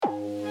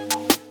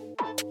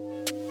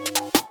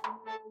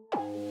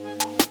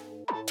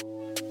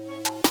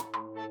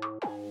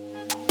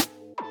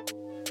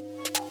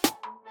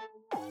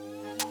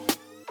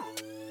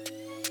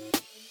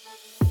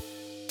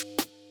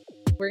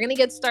going to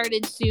get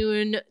started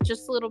soon.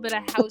 Just a little bit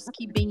of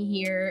housekeeping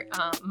here.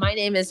 My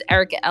name is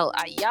Erica L.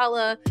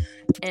 Ayala.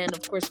 And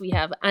of course, we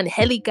have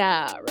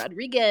Angelica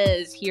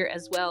Rodriguez here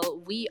as well.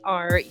 We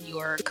are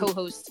your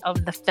co-hosts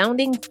of the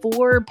Founding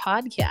Four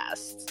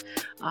podcast.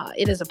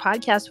 It is a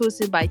podcast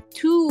hosted by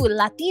two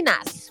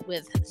Latinas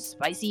with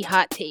spicy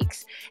hot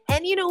takes.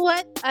 And you know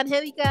what,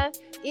 Angelica?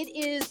 It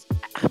is...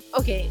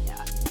 Okay,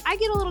 I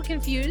get a little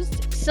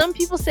confused. Some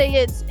people say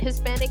it's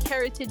Hispanic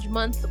Heritage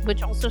Month,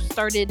 which also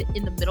started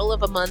in the middle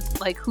of a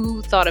month. Like,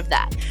 who thought of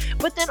that?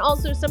 But then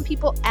also some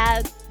people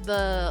add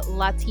the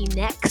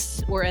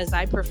Latinx, or as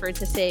I prefer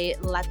to say,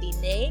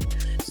 Latine.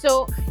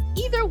 So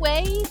either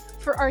way,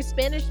 for our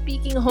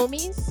Spanish-speaking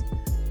homies,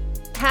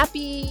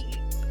 happy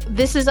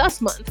This Is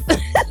Us month.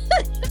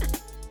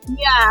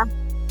 Yeah.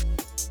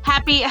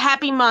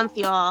 Happy month,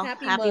 y'all.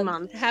 Happy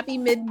month. Happy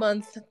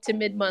mid-month to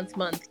mid-month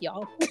month,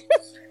 y'all.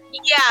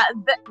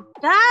 Yeah,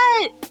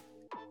 that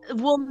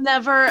will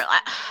never...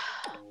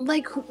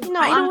 Like,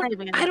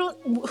 I don't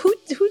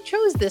who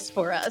chose this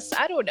for us?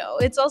 I don't know.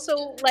 It's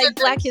also like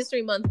Black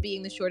History Month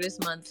being the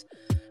shortest month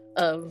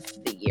of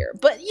the year.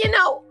 But, you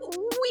know,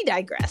 we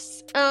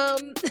digress.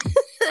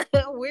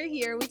 We're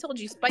here. We told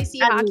you spicy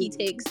hockey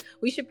takes.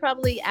 We should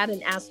probably add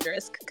an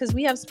asterisk because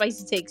we have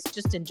spicy takes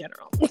just in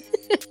general.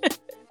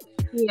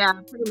 Yeah,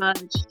 pretty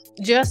much.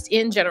 Just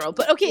in general.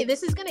 But okay,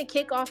 this is going to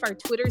kick off our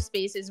Twitter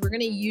Spaces. We're going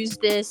to use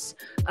this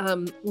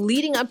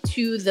leading up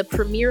to the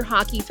Premier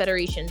Hockey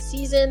Federation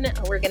season.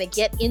 We're going to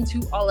get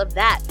into all of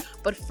that.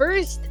 But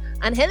first,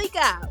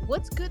 Angelica,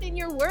 what's good in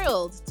your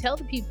world? Tell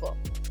the people.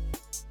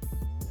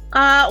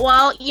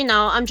 Well, you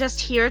know, I'm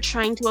just here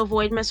trying to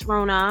avoid Miss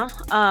Rona,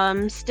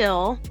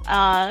 still,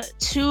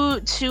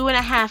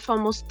 2.5,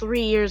 almost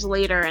 3 years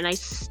later, and I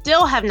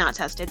still have not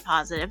tested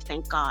positive,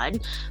 thank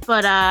God,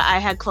 but, I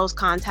had close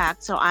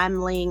contact, so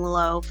I'm laying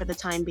low for the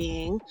time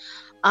being.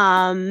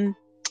 But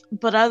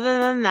other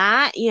than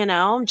that, you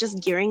know, I'm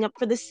just gearing up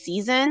for the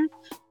season,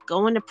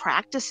 going to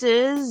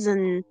practices,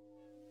 and,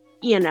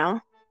 you know,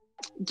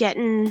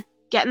 getting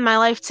my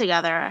life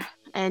together.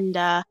 And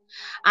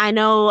I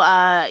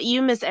know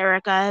you, Miss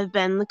Erica, have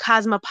been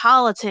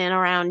cosmopolitan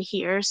around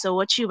here. So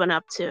what you been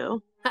up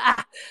to?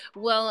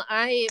 Well,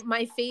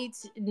 my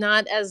fate's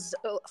not as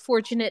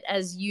fortunate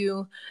as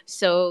you.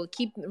 So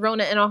keep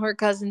Rona and all her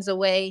cousins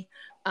away.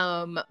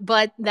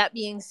 But that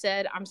being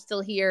said, I'm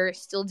still here,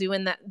 still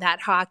doing that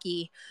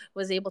hockey.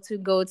 Was able to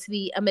go to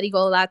the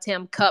Amerigo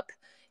Latam Cup.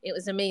 It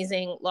was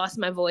amazing. Lost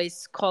my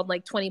voice. Called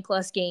like 20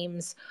 plus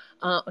games.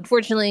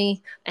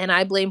 Unfortunately, and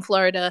I blame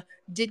Florida,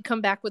 did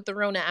come back with the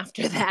Rona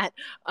after that.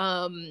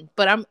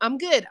 But I'm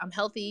good. I'm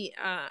healthy.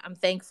 I'm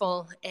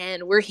thankful.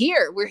 And we're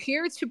here. We're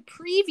here to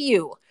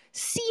preview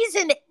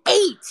season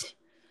 8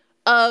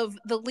 of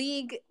the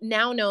league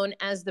now known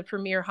as the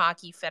Premier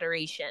Hockey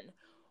Federation.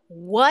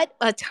 What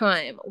a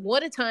time.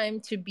 What a time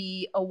to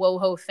be a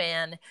WoHo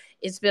fan.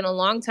 It's been a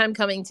long time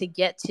coming to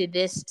get to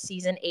this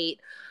season 8.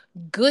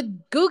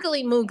 Good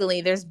googly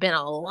moogly, there's been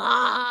a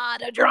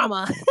lot of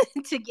drama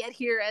to get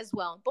here as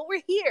well, but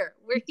we're here,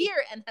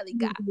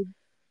 Angelica.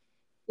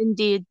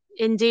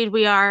 Indeed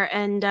we are.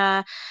 And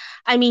I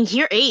mean,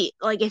 year 8,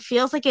 like, it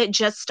feels like it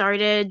just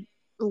started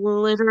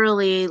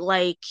literally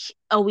like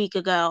a week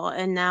ago,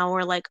 and now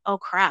we're like, oh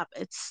crap,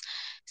 it's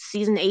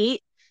season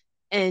 8.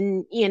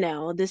 And, you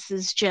know, this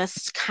is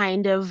just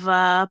kind of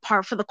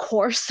par for the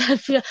course. I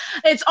feel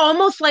it's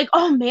almost like,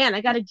 oh man,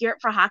 I gotta gear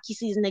up for hockey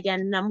season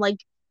again. And I'm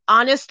like,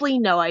 honestly,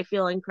 no, I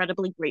feel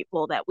incredibly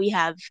grateful that we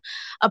have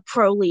a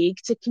pro league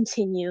to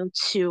continue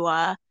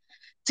to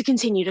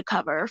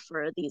cover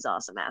for these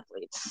awesome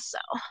athletes. So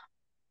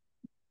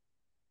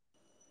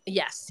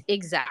yes,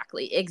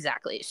 exactly.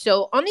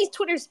 So on these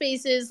Twitter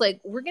Spaces,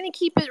 like, we're gonna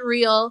keep it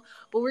real,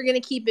 but we're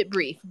gonna keep it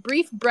brief,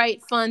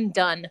 bright, fun,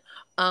 done,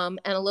 and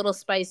a little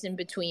spice in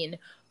between.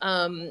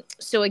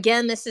 So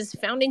again, this is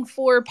Founding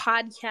Four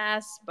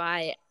podcast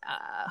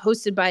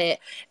hosted by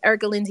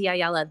Erica Lindsay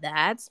Ayala.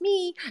 That's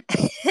me.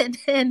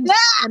 and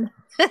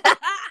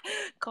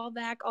call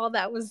back. All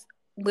that was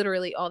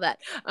literally all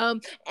that.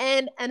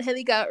 And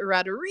Angelica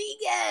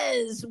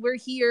Rodriguez, we're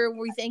here.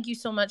 We thank you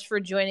so much for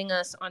joining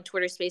us on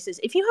Twitter Spaces.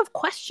 If you have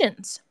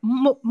questions,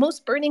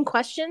 most burning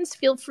questions,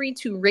 feel free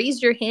to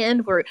raise your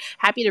hand. We're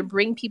happy to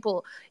bring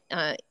people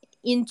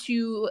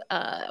into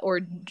or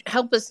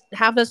have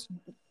us.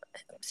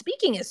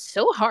 Speaking is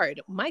so hard,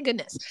 my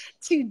goodness,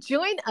 to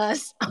join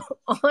us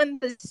on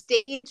the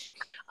stage.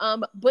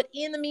 But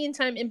in the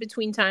meantime, in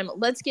between time,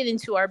 let's get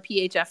into our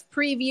PHF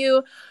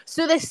preview.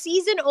 So the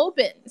season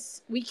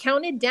opens. We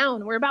counted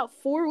down. We're about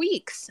 4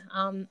 weeks,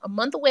 a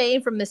month away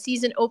from the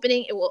season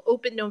opening. It will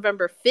open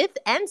November 5th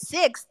and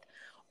 6th.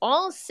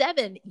 All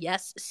 7.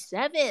 Yes,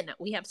 7.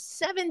 We have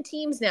 7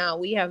 teams now.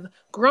 We have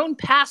grown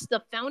past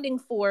the Founding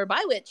Four,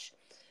 by which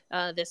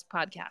this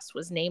podcast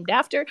was named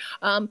after.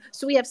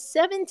 So we have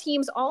 7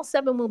 teams. All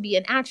 7 will be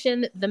in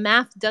action. The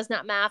math does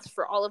not math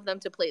for all of them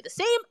to play the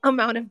same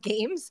amount of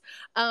games.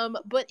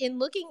 But in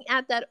looking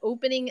at that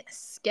opening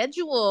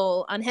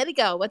schedule,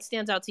 Angelica, what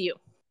stands out to you?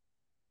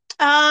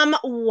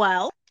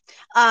 Well,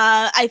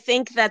 I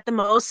think that the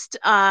most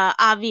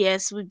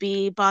obvious would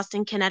be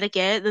Boston,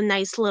 Connecticut, the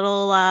nice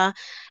little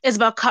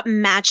Isabel Cup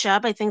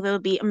matchup. I think that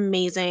would be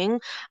amazing.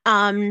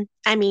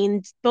 I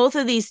mean, both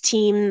of these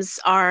teams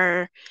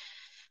are,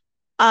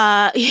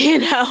 you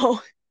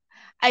know,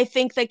 I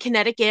think that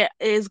Connecticut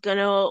is going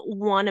to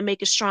want to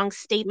make a strong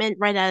statement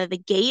right out of the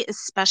gate,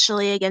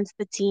 especially against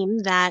the team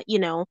that,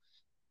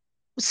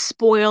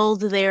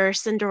 spoiled their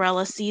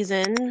Cinderella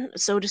season,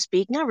 so to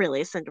speak. Not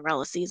really a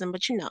Cinderella season,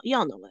 but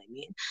y'all know what I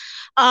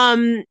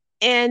mean.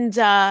 And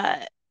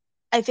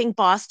I think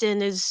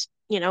Boston is,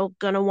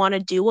 going to want to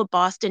do what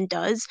Boston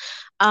does.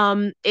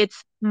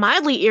 It's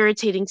mildly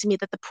irritating to me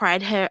that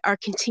the are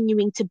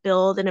continuing to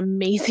build an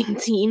amazing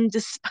team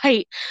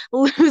despite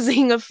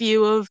losing a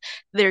few of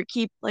their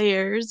key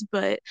players,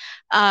 but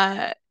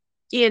uh,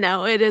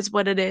 it is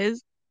what it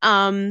is.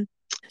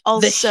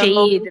 Also,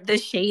 The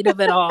shade of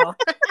it all.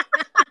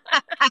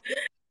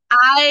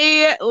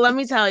 let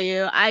me tell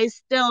you, I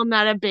still am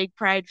not a big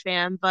Pride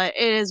fan, but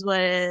it is what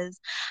it is.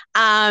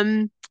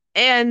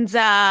 And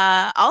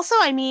also,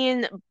 I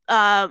mean,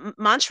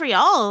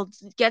 Montreal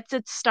gets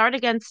its start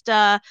against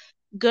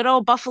good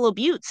old Buffalo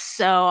Buttes.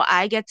 So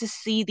I get to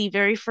see the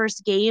very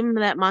first game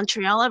that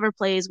Montreal ever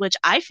plays, which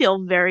I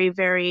feel very,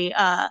 very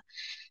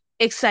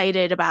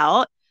excited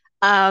about.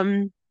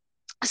 Um,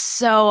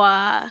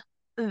 so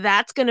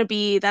that's gonna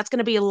be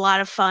a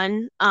lot of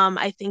fun.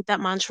 I think that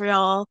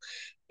Montreal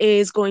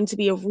is going to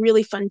be a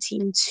really fun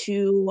team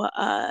to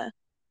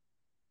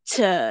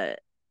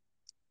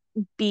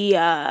be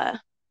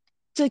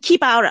to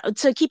keep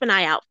an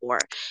eye out for.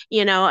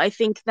 I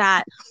think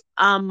that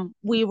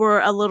we were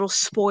a little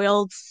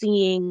spoiled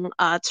seeing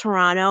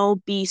Toronto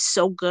be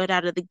so good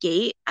out of the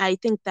gate. I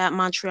think that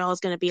Montreal is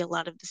going to be a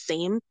lot of the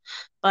same,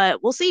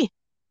 but we'll see.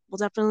 We'll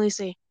definitely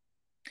see.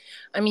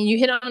 I mean, you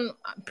hit on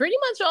pretty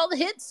much all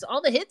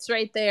the hits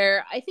right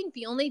there. I think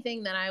the only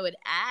thing that I would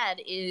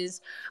add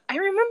is I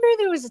remember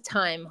there was a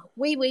time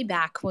way, way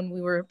back when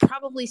we were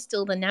probably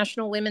still the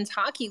National Women's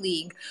Hockey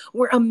League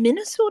where a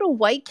Minnesota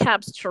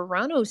Whitecaps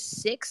Toronto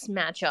 6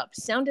 matchup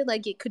sounded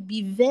like it could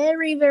be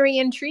very, very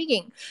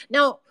intriguing.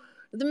 Now,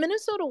 the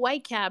Minnesota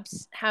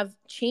Whitecaps have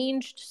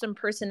changed some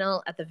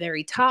personnel at the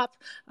very top.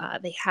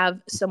 They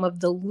have some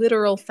of the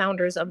literal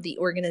founders of the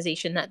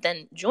organization that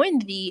then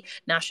joined the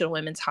National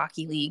Women's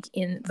Hockey League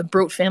in the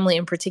Broat family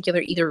in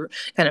particular either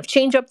kind of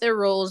change up their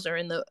roles or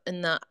in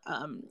the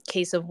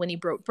case of Winnie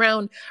Broat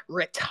Brown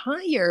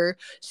retire.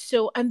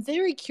 So I'm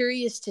very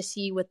curious to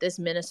see what this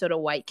Minnesota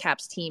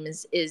Whitecaps team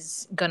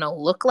is gonna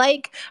look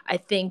like. I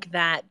think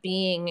that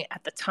being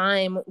at the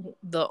time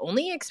the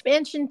only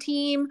expansion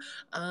team,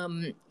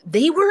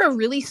 they were a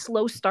really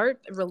slow start,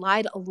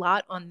 relied a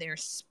lot on their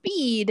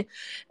speed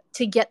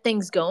to get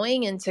things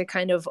going and to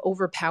kind of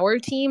overpower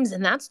teams.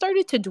 And that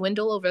started to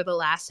dwindle over the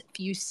last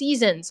few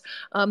seasons.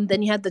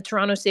 Then you had the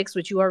Toronto Six,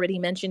 which you already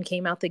mentioned,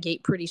 came out the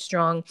gate pretty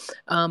strong.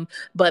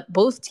 But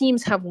both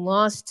teams have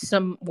lost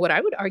some, what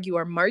I would argue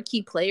are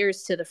marquee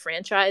players to the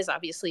franchise.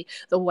 Obviously,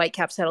 the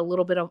Whitecaps had a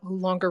little bit of a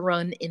longer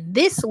run in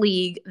this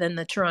league than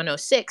the Toronto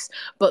Six.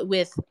 But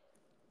with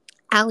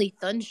Ali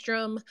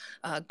Thunstrom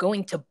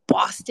going to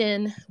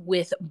Boston,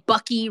 with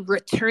Bucky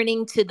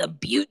returning to the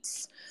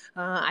Buttes.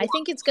 I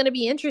think it's going to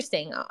be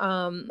interesting.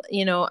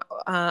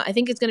 I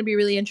think it's going to be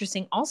really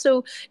interesting.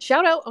 Also,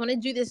 shout out, I'm going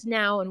to do this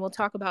now and we'll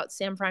talk about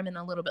Sam Fryman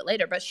a little bit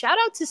later, but shout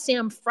out to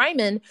Sam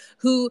Fryman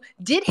who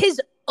did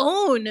his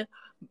own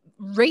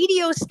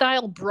radio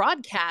style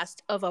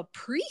broadcast of a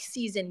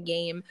preseason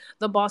game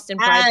the Boston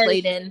Pride As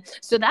played in.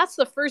 So that's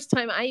the first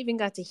time I even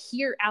got to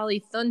hear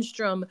Ali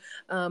Thunstrom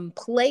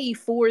play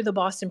for the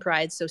Boston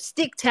Pride. So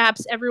stick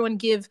taps, everyone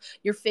give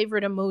your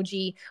favorite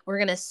emoji. We're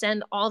going to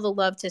send all the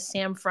love to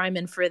Sam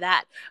Fryman for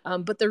that.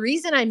 But the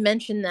reason I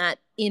mentioned that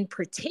in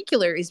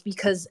particular is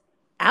because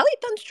Ali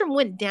Thunstrom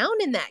went down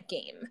in that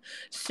game.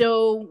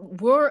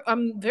 So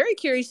I'm very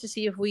curious to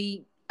see if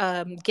we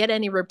get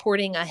any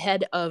reporting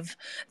ahead of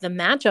the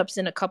matchups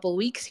in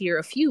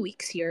a few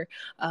weeks here,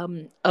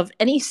 of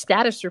any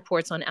status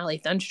reports on Ali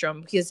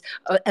Thunstrom. Because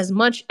as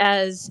much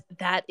as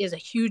that is a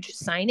huge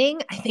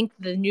signing, I think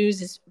the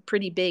news is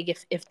pretty big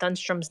if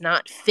Thunstrom's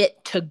not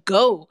fit to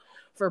go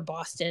for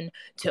Boston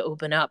to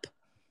open up.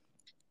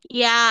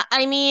 Yeah,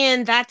 I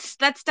mean that's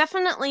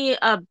definitely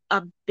a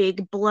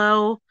big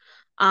blow,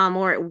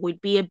 or it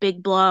would be a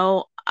big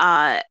blow.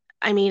 I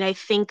mean, I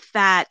think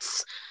that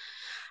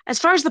as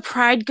far as the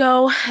Pride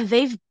go,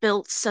 they've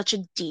built such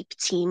a deep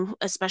team,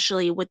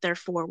 especially with their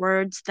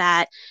forwards,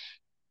 that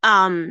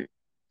um,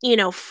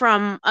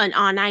 from an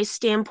on ice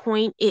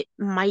standpoint, it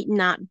might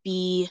not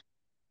be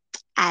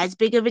as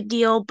big of a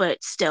deal,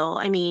 but still,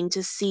 I mean,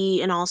 to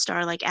see an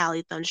all-star like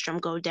Ali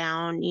Thunstrom go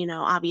down,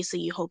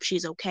 obviously you hope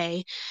she's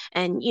okay.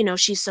 And,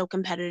 she's so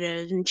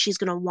competitive and she's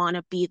gonna want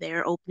to be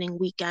there opening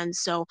weekend.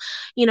 So,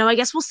 I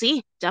guess we'll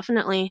see,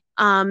 definitely.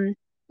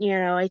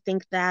 I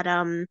think that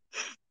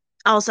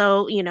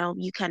also,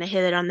 you kind of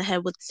hit it on the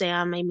head with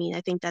Sam. I mean,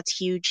 I think that's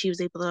huge. He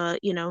was able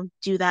to,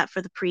 do that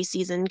for the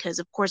preseason because,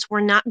 of course,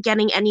 we're not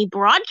getting any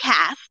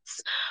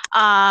broadcasts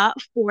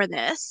for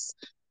this.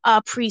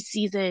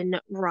 preseason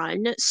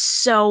run.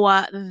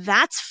 So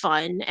that's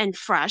fun and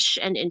fresh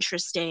and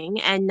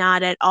interesting, and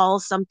not at all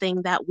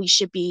something that we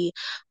should be,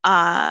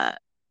 uh,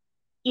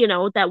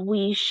 that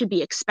we should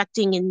be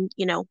expecting in,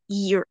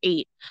 year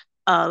 8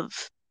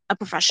 of a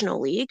professional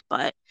league.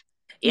 But,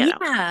 Yeah.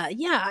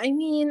 I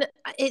mean,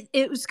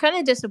 it was kind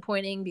of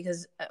disappointing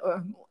because,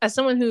 as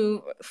someone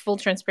who, full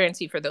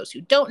transparency for those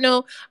who don't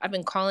know, I've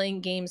been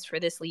calling games for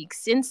this league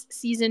since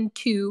season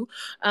 2.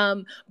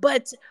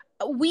 But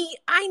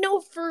I know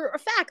for a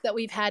fact that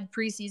we've had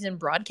preseason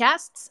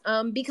broadcasts,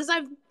 because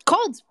I've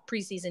called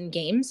preseason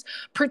games,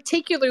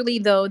 particularly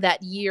though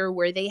that year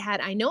where they had,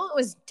 I know it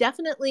was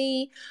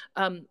definitely,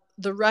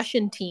 the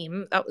Russian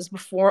team that was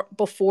before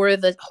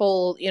the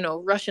whole,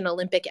 Russian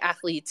Olympic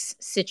athletes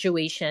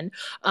situation.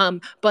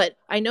 But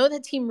I know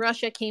that Team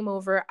Russia came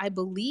over. I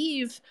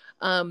believe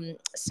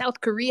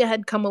South Korea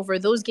had come over.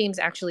 Those games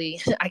actually,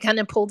 I kind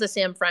of pulled a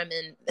Sam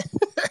Fryman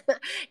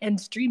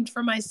and streamed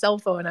from my cell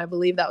phone. I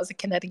believe that was a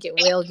Connecticut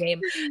Whale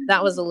game.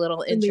 That was a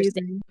little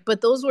interesting. Amazing.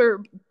 But those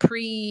were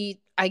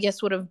I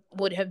guess would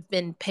have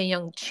been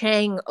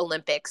Pyeongchang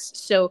Olympics.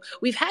 So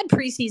we've had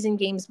preseason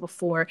games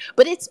before,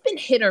 but it's been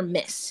hit or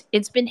miss.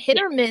 It's been hit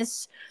or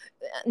miss,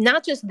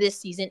 not just this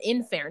season,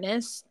 in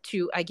fairness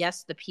to, I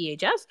guess, the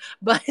PHF,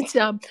 but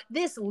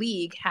this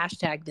league,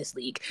 hashtag this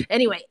league.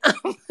 Anyway,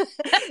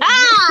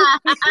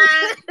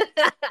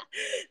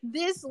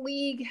 this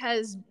league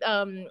has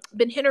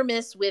been hit or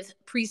miss with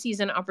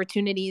preseason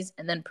opportunities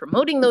and then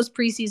promoting those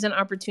preseason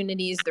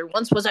opportunities. There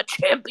once was a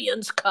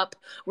Champions Cup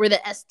where the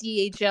I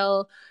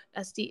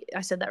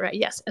said that right.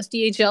 Yes.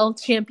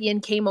 SDHL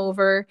champion came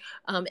over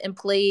and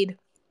played.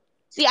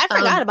 See, I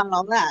forgot about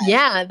all that.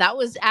 Yeah, that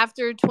was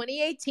after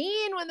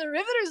 2018 when the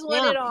Riveters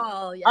won it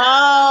all. Yeah.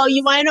 Oh,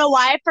 you want to know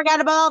why I forgot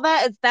about all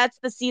that? That's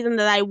the season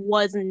that I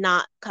was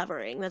not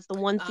covering. That's the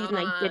one season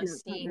I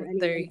didn't cover.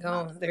 There you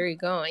go. There you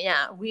go.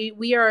 Yeah,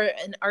 we are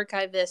an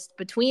archivist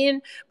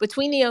between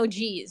the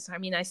OGs. I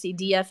mean, I see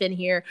DF in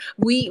here.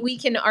 We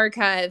can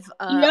archive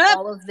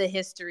all of the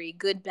history,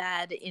 good,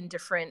 bad,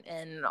 indifferent,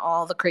 and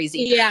all the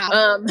crazy. Yeah.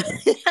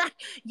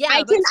 Yeah.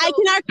 I can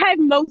archive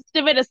most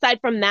of it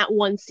aside from that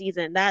one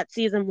season. That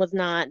season was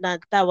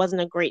that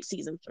wasn't a great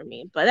season for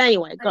me. But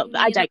anyway,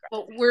 I digress.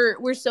 But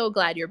we're so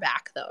glad you're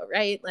back though,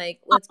 right? Like,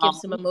 let's give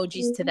some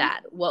emojis to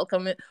that.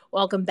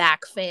 Welcome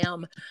back,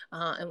 fam.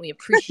 And we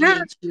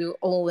appreciate you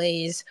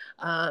always.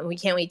 We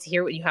can't wait to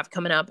hear what you have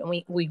coming up, and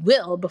we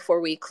will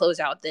before we close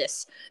out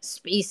this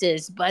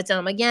Spaces. But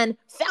again,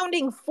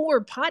 Founding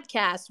 4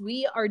 podcast,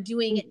 we are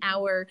doing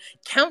our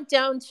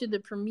countdown to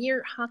the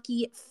Premier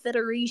Hockey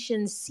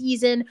Federation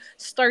season.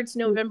 Starts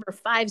November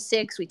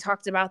 5-6. We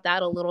talked about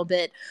that a little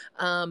bit.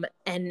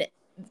 And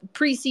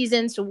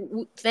preseason,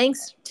 so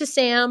thanks to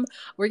Sam,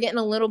 we're getting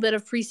a little bit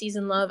of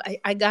preseason love.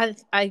 I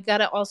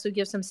gotta also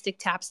give some stick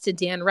taps to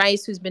Dan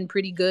Rice, who's been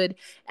pretty good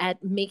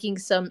at making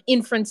some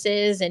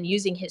inferences and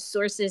using his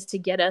sources to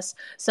get us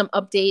some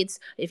updates.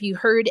 If you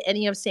heard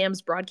any of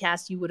Sam's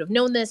broadcasts, you would have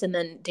known this, and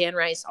then Dan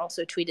Rice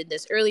also tweeted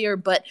this earlier,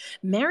 but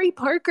Mary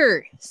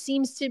Parker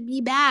seems to be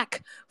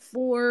back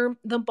for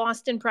the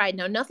Boston Pride.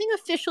 Now, nothing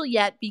official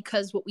yet,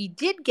 because what we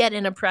did get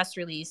in a press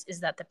release is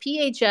that the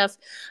PHF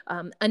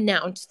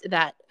announced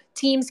that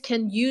teams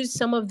can use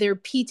some of their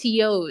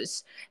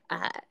PTOs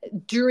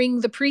during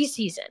the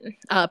preseason.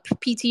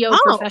 PTO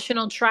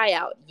professional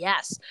tryout.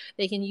 Yes,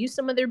 they can use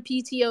some of their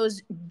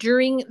PTOs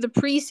during the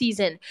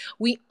preseason.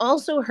 We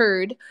also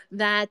heard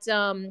that,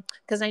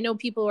 because I know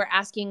people were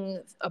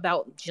asking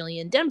about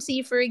Jillian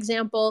Dempsey, for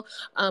example,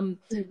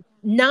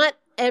 not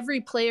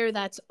every player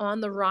that's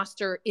on the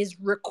roster is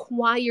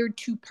required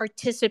to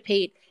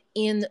participate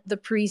in the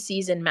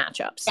preseason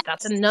matchups. Yes.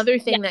 That's another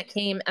thing that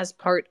came as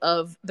part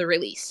of the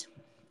release.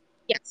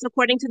 Yes,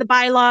 according to the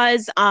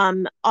bylaws,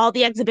 all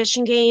the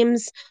exhibition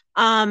games,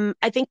 I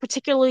think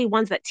particularly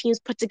ones that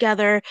teams put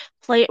together,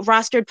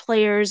 rostered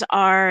players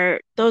are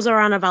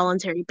on a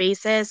voluntary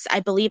basis. I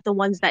believe the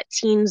ones that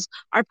teams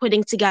are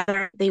putting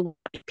together, they will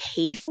be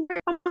paid for,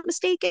 if I'm not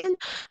mistaken.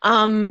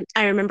 I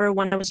remember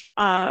when I was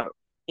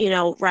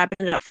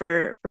wrapping it up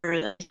for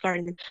the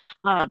garden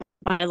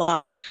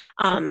bylaw.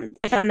 I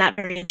found that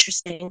very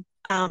interesting.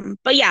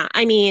 But yeah,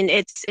 I mean,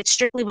 it's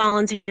strictly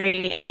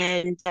voluntary,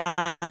 and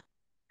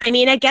I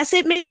mean, I guess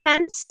it makes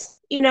sense,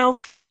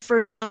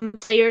 for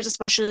players,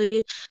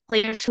 especially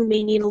players who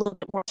may need a little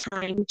bit more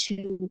time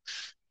to,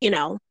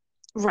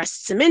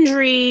 rest some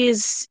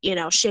injuries,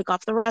 shake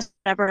off the rust,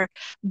 whatever.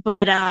 But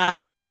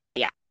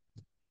yeah.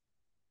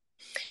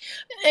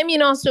 I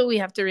mean, also, we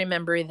have to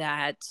remember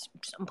that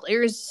some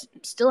players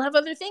still have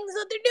other things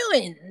that they're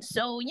doing.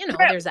 So,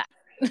 there's that.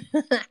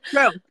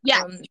 True.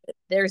 Yeah.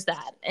 There's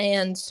that.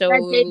 And so...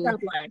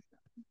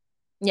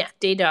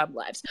 day job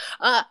lives.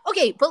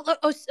 Okay, but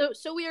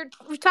so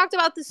we've talked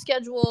about the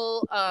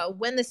schedule,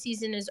 when the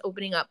season is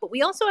opening up, but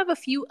we also have a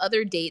few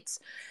other dates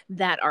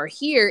that are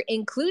here,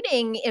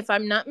 including, if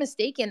I'm not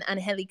mistaken,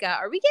 Angelica,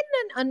 are we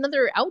getting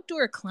another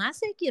outdoor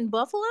classic in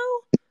Buffalo?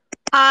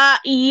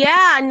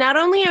 Yeah, not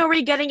only are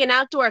we getting an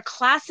outdoor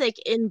classic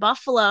in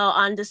Buffalo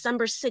on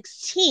December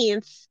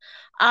 16th,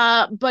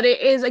 But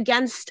it is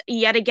against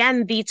yet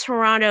again the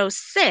Toronto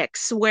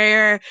Six,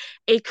 where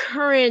a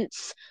current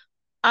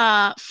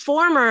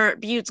former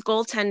Buttes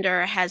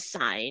goaltender has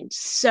signed.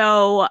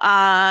 So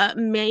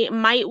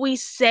might we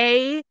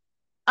say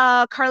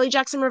Carly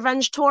Jackson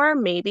Revenge Tour?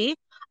 Maybe.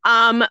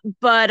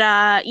 But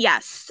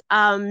yes,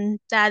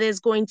 that is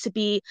going to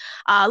be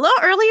a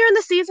little earlier in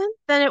the season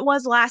than it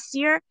was last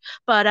year.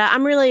 But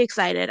I'm really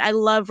excited. I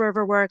love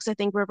Riverworks. I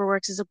think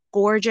Riverworks is a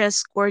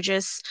gorgeous,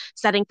 gorgeous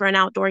setting for an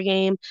outdoor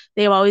game.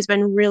 They've always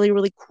been really,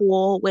 really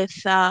cool with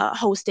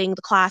hosting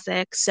the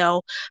classic.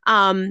 So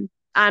I'm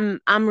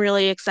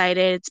really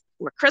excited. It's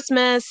for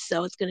Christmas,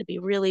 so it's going to be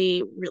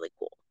really, really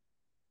cool.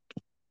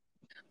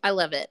 I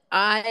love it.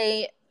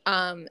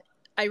 Um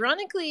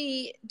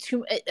ironically,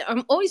 to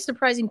I'm always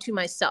surprising to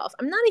myself.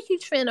 I'm not a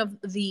huge fan of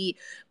the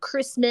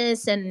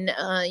Christmas and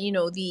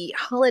the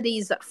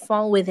holidays that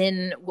fall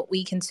within what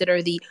we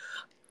consider the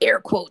air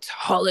quotes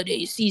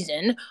holiday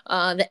season,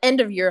 the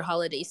end of year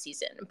holiday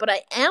season. But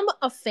I am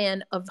a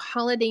fan of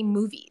holiday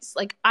movies.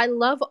 Like I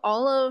love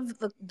all of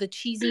the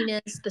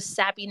cheesiness, the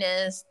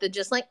sappiness, the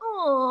just like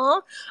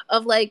oh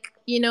of like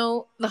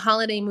the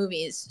holiday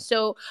movies.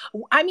 So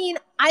I mean,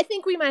 I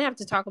think we might have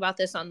to talk about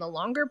this on the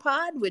longer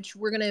pod, which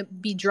we're gonna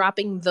be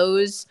dropping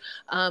those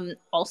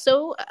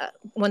also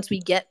once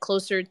we get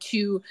closer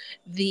to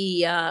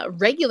the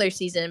regular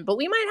season. But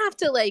we might have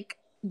to like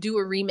do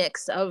a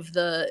remix of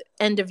the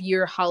end of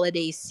year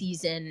holiday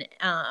season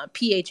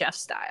PHF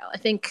style. I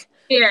think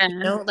Yeah.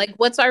 like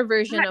what's our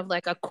version of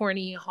like a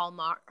corny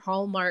Hallmark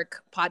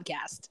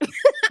podcast?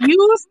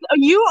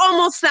 You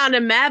almost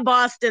sounded mad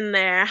Boston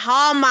there.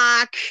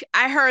 Hallmark.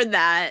 I heard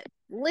that.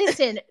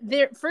 Listen,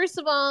 there. First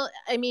of all,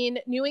 I mean,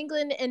 New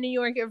England and New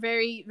York are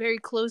very, very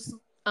close,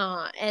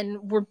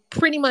 and we're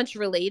pretty much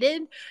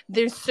related.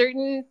 There's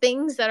certain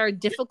things that are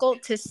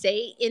difficult to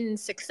say in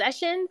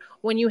succession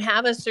when you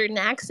have a certain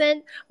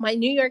accent. My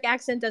New York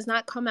accent does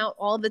not come out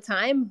all the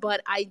time,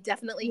 but I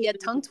definitely get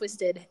tongue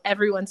twisted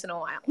every once in a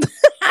while.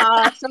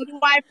 So do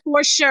I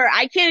for sure.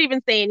 I can't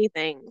even say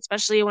anything,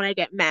 especially when I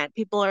get mad.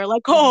 People are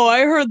like, "Oh,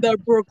 I heard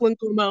that Brooklyn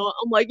come out."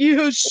 I'm like,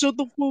 "Yeah, shut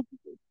the fuck up."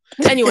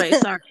 Anyway,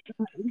 sorry.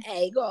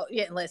 Hey, go.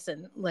 Yeah,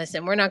 listen.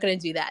 We're not going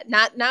to do that.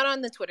 Not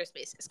on the Twitter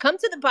Spaces. Come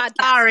to the podcast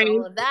for Sorry.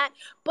 all of that.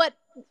 But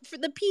for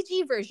the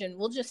PG version,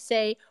 we'll just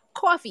say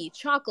coffee,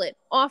 chocolate,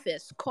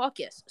 office,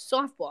 caucus,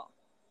 softball,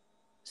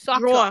 sock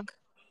Draw. talk,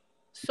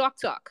 sock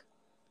talk.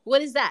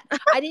 What is that?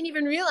 I didn't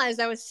even realize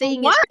I was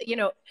saying What?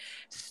 it.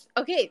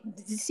 Okay.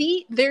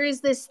 See, there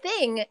is this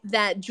thing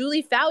that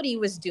Julie Foudy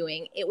was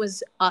doing. It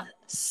was a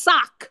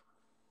sock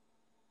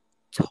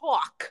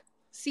talk.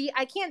 See,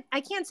 I can't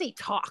say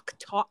talk.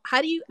 Talk.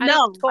 How do you? I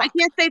don't No, I talk.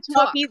 can't say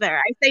talk Talk. either.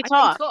 I say I say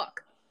talk.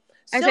 talk.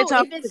 I say So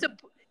talk.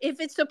 if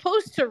it's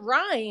supposed to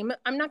rhyme,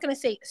 I'm not going to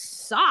say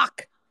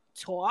sock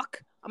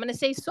talk. I'm going to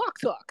say sock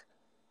talk.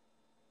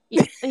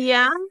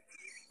 Yeah,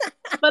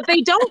 but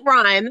they don't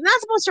rhyme. They're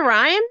not supposed to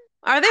rhyme.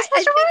 Are they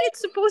supposed to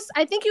rhyme?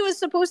 I think it was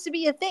supposed to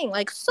be a thing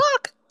like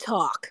sock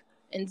talk,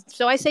 and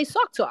so I say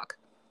sock talk.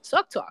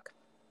 Sock talk.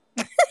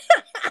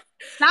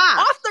 Stop.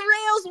 Off the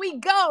rails we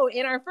go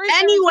in our first.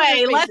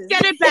 Anyway, let's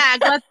get it back.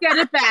 Let's get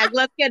it back.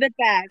 Let's get it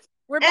back.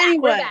 We're back.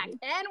 Anyway. We're back.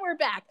 And we're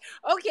back.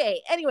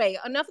 Okay. Anyway,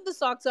 enough of the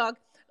sock talk.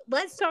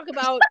 Let's talk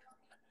about.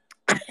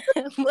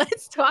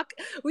 Let's talk.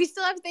 We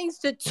still have things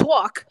to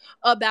talk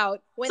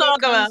about when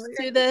it comes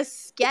to the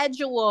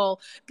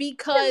schedule,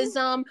 because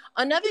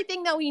another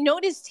thing that we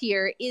noticed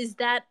here is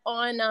that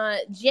on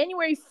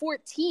January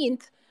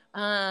 14th,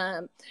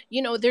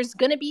 there's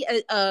going to be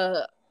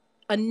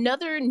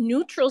another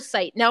neutral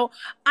site. Now,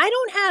 I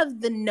don't have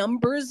the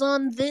numbers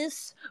on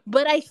this,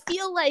 but I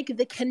feel like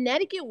the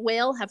Connecticut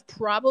Whale have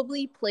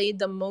probably played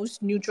the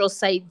most neutral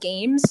site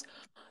games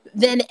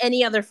than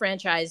any other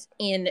franchise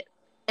in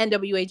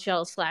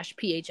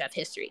NWHL/PHF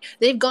history.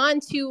 They've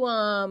gone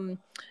to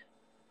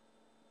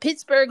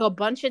Pittsburgh a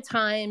bunch of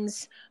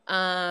times,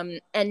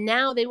 and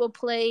now they will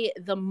play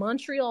the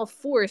Montreal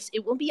Force.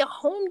 It will be a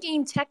home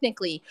game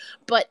technically,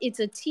 but it's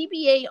a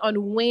TBA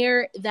on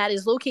where that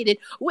is located.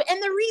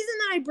 And the reason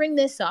that I bring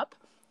this up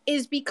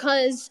is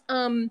because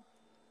the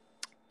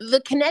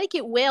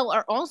Connecticut Whale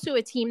are also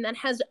a team that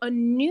has a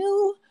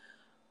new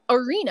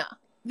arena.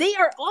 They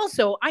are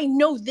also, I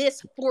know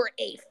this for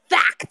a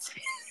fact.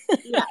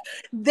 Yeah.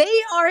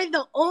 They are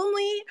the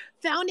only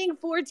Founding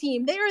Four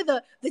team. They are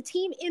the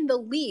team in the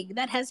league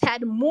that has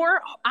had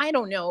more, I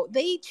don't know,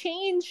 they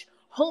change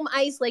home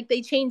ice like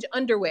they change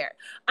underwear.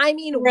 I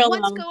mean,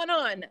 what's going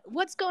on?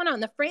 What's going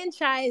on? The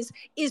franchise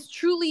is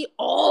truly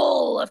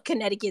all of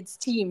Connecticut's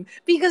team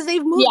because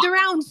they've moved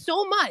around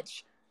so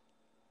much.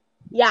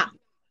 Yeah.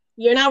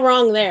 You're not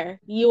wrong there.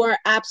 You are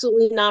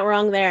absolutely not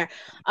wrong there.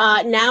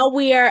 Now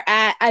we are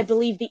at, I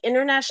believe, the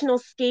International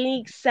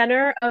Skating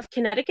Center of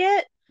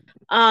Connecticut.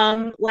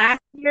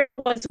 Last year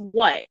was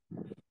what?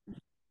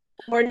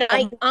 Or no,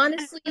 I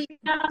honestly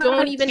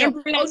don't even know.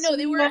 Oh no,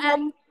 they were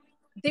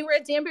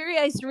at Danbury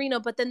Ice Arena,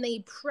 but then they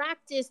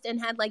practiced and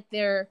had like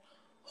their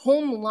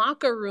home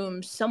locker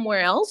room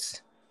somewhere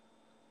else.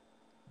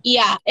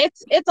 Yeah,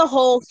 it's a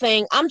whole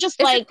thing. I'm just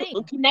It's a like,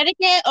 thing.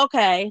 Connecticut,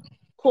 okay,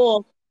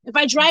 cool. If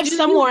I drive Do you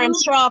somewhere, I'm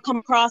root sure I'll come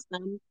across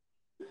them.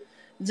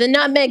 the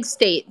Nutmeg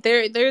State?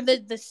 They're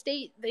the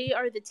state. They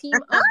are the team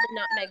of the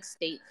Nutmeg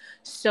State.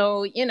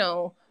 So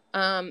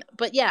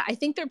but yeah, I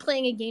think they're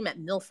playing a game at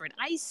Milford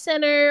Ice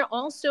Center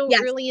also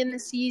Yes, early in the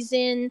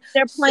season.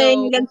 they're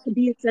playing So against the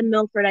Beats in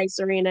Milford Ice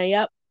Arena.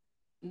 Yep.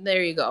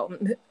 there you go,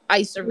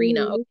 Ice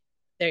Arena. Okay, Mhm.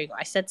 there you go.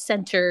 I said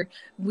center.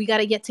 We got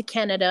to get to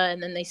Canada,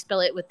 and then they spell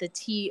it with the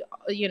T,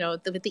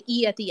 with the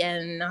E at the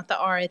end, not the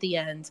R at the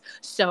end.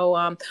 So,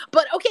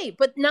 but okay,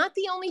 but not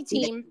the only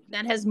Yeah. team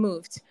that has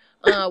moved.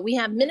 We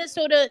have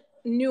Minnesota,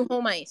 new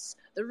home ice.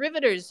 The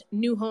Riveters,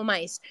 new home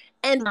ice.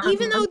 And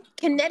even Uh-huh. though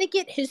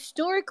Connecticut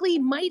historically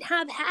might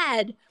have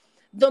had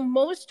the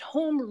most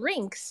home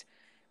rinks,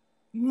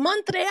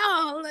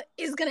 Montreal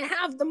is going to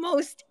have the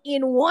most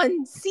in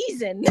one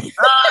season.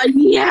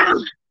 Yeah.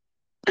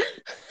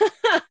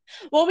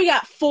 Well, we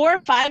got four,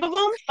 five of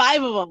them,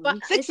 five of But them,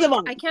 I six of think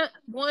them. I count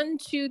one,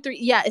 two, three.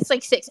 Yeah, it's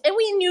like six. And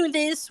we knew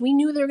this. We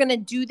knew they were gonna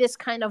do this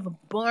kind of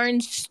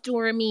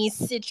barnstormy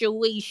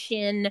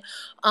situation.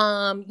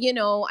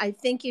 I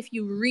think if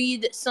you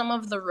read some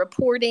of the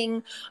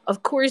reporting,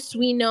 of course,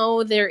 we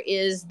know there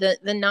is the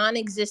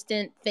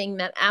non-existent thing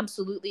that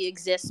absolutely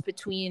exists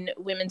between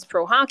women's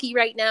pro hockey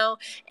right now.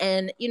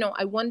 And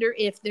I wonder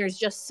if there's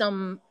just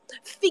some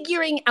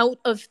figuring out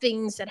of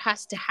things that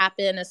has to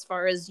happen as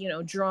far as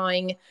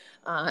drawing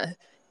uh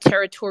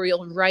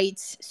territorial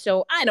rights.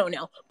 So I don't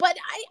know, but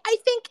I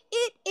think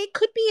it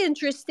could be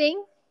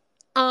interesting.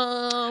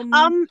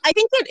 I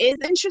think it is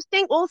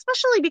interesting. Well,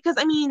 especially because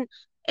I mean,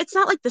 it's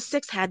not like the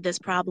six had this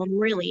problem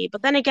really,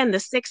 but then again, the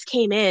six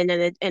came in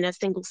a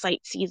single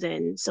site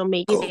season, so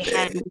maybe they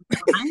had COVID. moved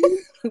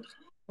on.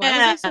 Why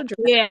was I Yeah, so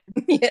yeah. dramatic?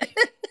 Yeah.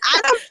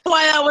 I don't know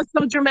why that was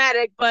so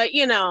dramatic, but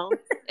it's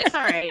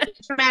all right.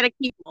 Dramatic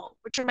people.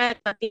 We're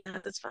dramatic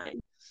Latinas. It's fine.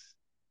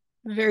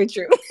 Very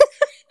true.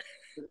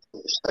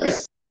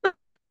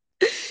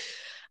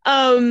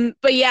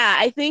 But yeah,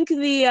 I think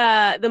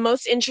the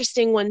most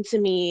interesting one to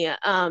me,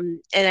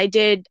 and I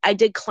did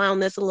clown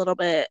this a little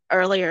bit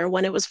earlier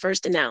when it was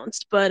first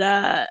announced,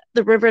 but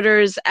the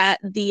Riveters at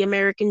the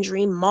American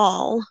Dream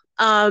Mall.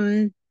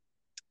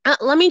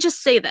 Let me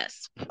just say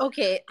this.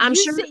 Okay, I'm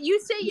sure. you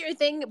say your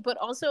thing, but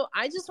also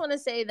I just want to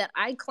say that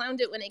I clowned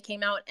it when it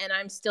came out, and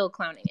I'm still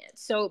clowning it.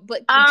 So,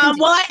 but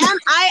continue. Well,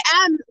 I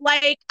am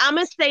like, I'm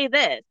gonna say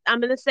this. I'm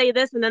gonna say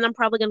this, and then I'm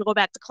probably gonna go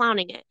back to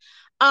clowning it.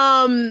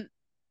 Um,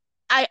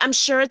 I'm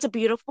sure it's a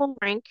beautiful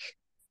rink.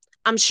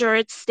 I'm sure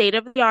it's state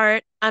of the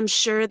art. I'm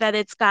sure that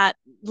it's got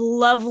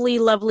lovely,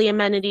 lovely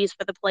amenities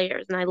for the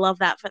players, and I love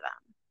that for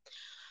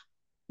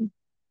them.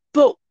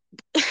 But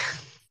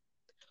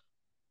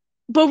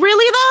but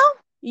really though,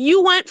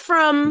 you went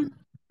from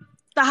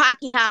the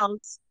hockey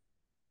house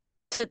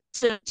to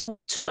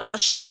a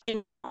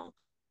shopping mall.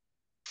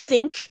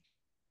 Think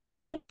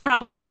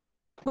probably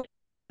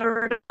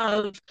heard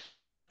of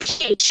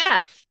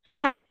PHF.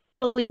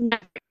 Probably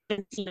never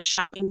even seen a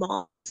shopping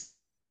mall.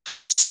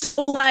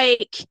 So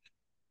like,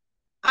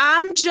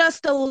 I'm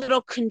just a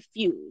little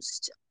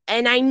confused.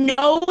 And I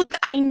know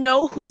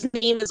whose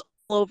name is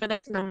all over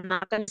this, and I'm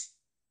not gonna,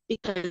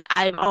 because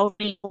I've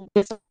already told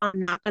this,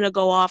 I'm not gonna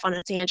go off on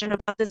a tangent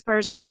about this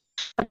person.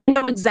 But I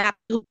know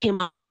exactly who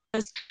came up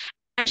with this.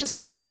 I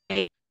just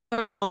say,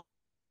 girl,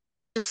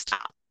 just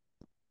stop.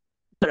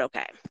 But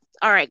okay.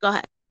 All right, go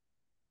ahead.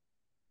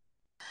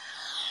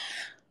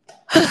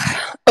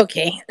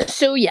 Okay,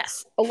 so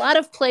yes, a lot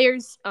of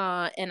players,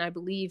 and I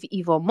believe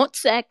Ivo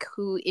Motzek,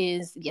 who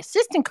is the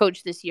assistant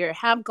coach this year,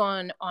 have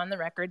gone on the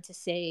record to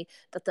say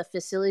that the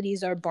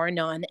facilities are bar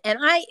none. And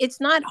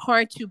it's not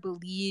hard to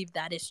believe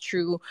that is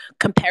true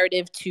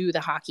comparative to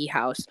the Hockey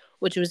House,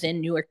 which was in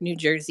Newark, New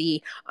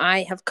Jersey.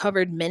 I have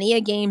covered many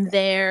a game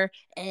there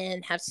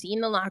and have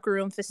seen the locker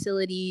room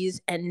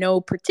facilities and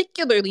know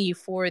particularly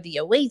for the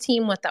away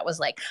team what that was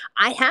like.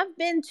 I have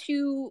been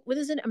to, what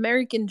is it,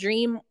 American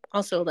Dream,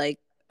 also like,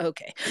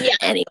 okay, Yeah.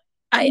 anyway.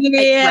 Right,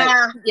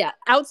 Yeah. yeah,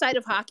 outside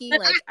of hockey,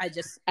 like I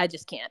just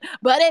can't.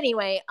 But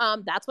anyway,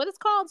 that's what it's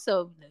called,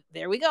 so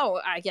there we go.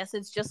 I guess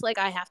it's just like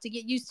I have to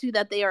get used to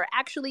that they are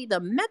actually the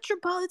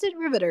Metropolitan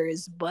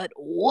Riveters, but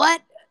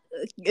what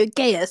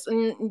chaos,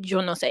 yo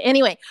no sé.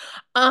 Anyway,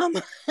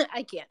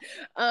 I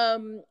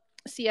can't.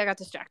 See, I got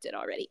distracted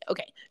already.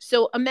 Okay,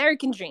 so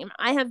American Dream,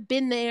 I have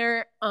been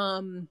there.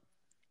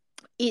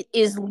 It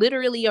is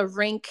literally a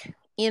rink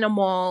in a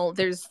mall.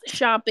 There's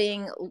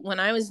shopping. When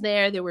I was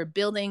there, they were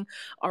building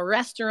a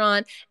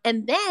restaurant.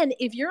 And then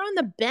if you're on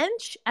the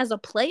bench as a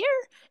player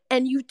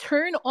and you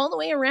turn all the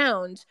way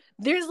around,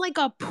 there's like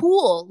a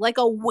pool, like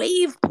a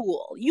wave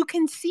pool. You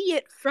can see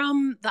it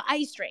from the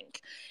ice rink.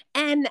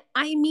 And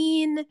I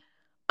mean,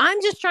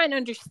 I'm just trying to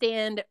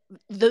understand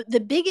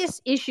the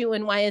biggest issue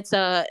and why it's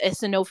a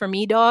no for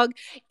me, dog,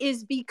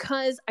 is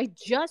because I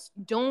just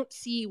don't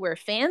see where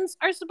fans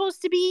are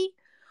supposed to be.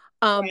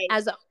 Right.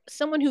 As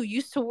someone who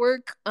used to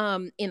work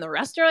in the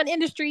restaurant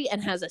industry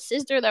and has a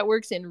sister that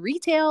works in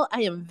retail,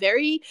 I am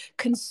very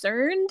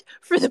concerned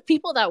for the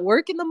people that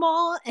work in the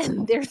mall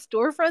and their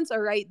storefronts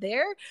are right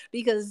there,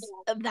 because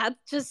that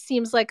just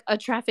seems like a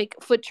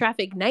foot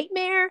traffic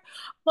nightmare.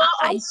 Well,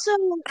 I also,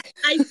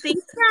 I think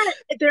that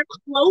they're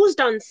closed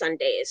on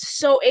Sundays.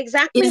 So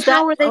exactly Is that,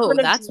 how are they oh, going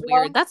to that's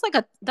draw? weird. That's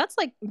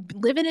like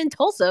living in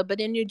Tulsa but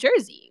in New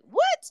Jersey.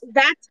 What?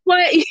 That's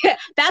what yeah,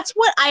 that's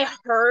what I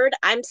heard.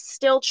 I'm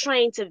still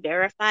trying to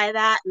verify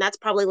that, and that's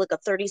probably like a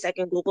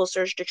 30-second Google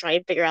search to try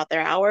and figure out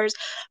their hours.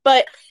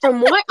 But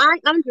from what I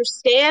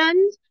understand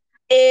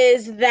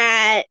is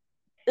that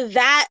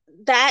that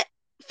that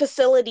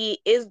facility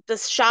is the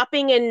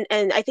shopping,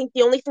 and I think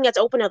the only thing that's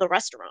open are the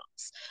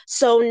restaurants.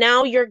 So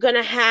now you're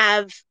gonna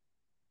have,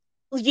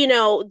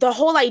 the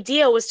whole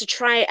idea was to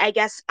try, I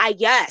guess the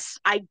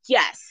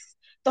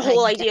I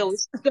whole idea guess.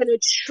 was gonna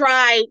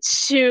try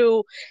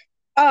to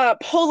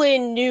pull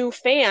in new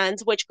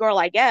fans, which girl,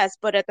 I guess,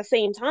 but at the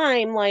same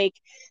time, like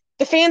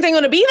the fans ain't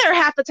gonna be there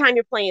half the time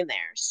you're playing there.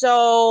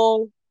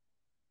 So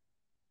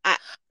I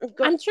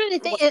go I'm trying to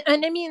think,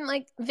 and I mean,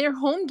 like their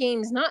home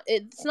games.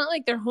 It's not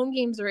like their home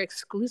games are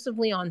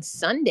exclusively on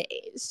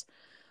Sundays.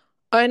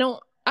 I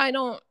don't. I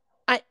don't.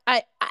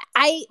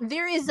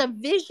 There is a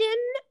vision,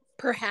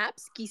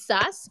 perhaps,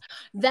 quizás,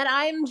 that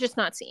I'm just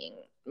not seeing.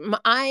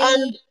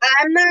 I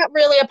I'm not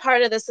really a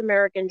part of this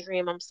American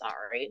dream. I'm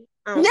sorry.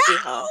 I don't No, see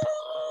how.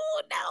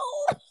 no.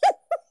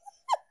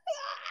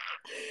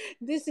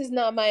 This is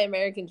not my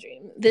American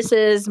dream. This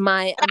is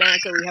my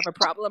America. We have a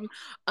problem.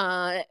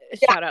 Yeah,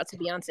 Shout out to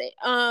Beyonce.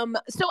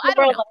 So the I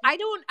don't world.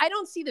 know. I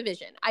don't see the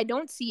vision. I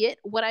don't see it.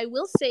 What I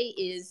will say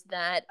is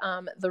that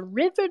the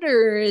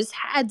Riveters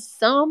had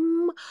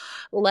some,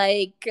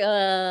 like,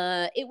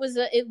 they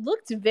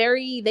looked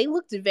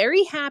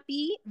very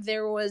happy.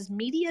 There was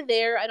media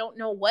there. I don't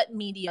know what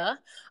media.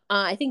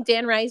 I think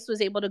Dan Rice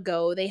was able to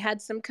go. They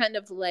had some kind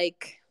of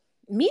like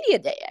media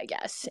day, I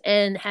guess,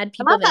 and had I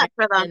people love there, that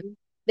for and them.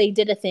 they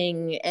did a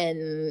thing.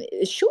 And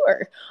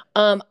sure,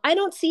 I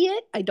don't see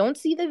it. I don't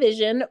see the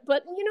vision,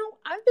 but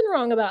I've been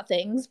wrong about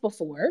things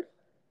before.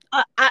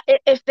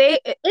 If they,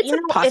 It's a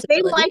if they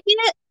possibility.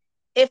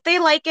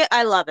 like it,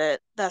 I love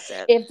it. That's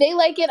it. If they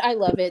like it, I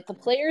love it. The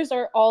players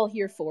are all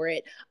here for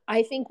it.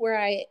 I think where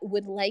I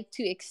would like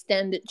to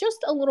extend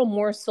just a little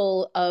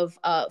morsel of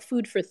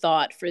food for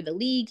thought for the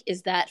league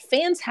is that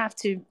fans have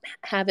to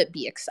have it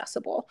be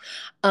accessible.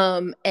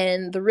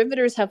 And the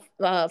Riveters have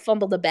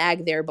fumbled a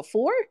bag there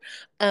before.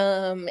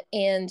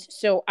 And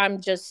so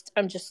I'm just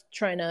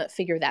trying to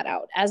figure that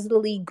out. As the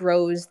league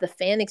grows, the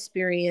fan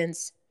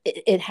experience,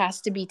 it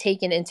has to be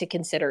taken into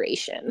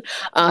consideration,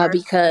 Of course.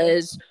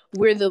 because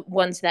we're the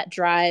ones that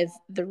drive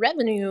the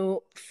revenue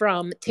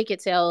from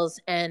ticket sales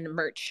and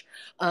merch,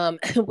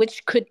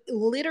 which could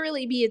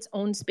literally be its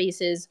own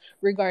spaces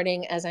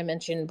regarding, as I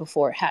mentioned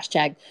before,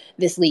 hashtag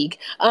this league.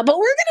 But we're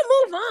going to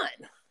move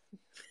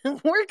on.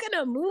 We're going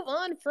to move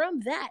on from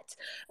that.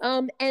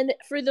 And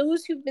for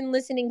those who've been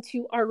listening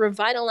to our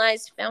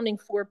revitalized Founding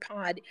Four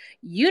pod,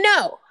 you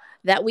know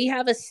that we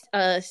have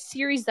a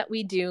series that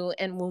we do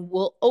and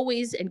will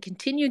always and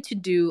continue to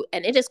do,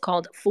 and it is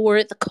called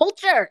For the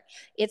Culture.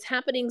 It's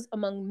happenings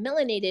among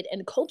melanated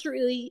and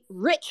culturally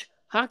rich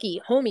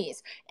hockey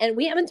homies. And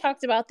we haven't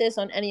talked about this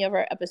on any of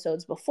our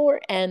episodes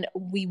before, and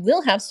we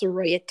will have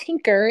Soraya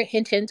Tinker,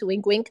 hint, hint,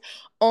 wink, wink,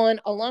 on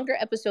a longer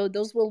episode.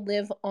 Those will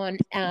live on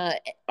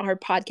our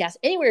podcast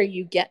anywhere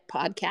you get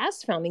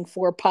podcasts. Founding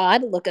Four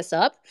Pod, look us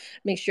up.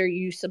 Make sure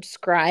you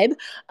subscribe.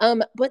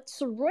 But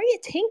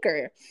Soraya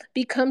Tinker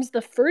becomes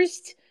the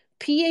first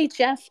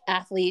PHF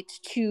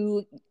athlete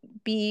to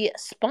be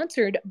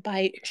sponsored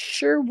by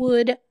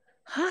Sherwood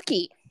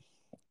Hockey.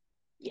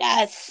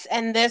 Yes,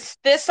 and this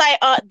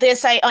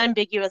I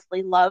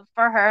unambiguously love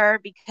for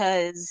her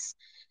because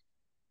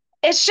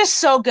it's just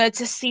so good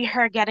to see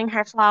her getting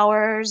her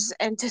flowers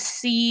and to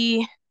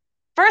see,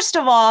 first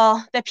of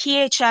all, the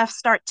PHF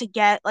start to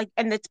get like,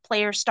 and its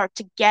players start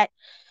to get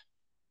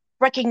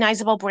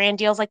recognizable brand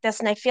deals like this.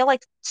 And I feel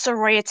like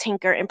Soraya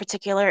Tinker in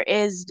particular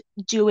is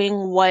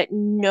doing what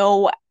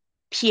no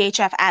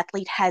PHF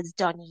athlete has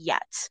done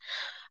yet.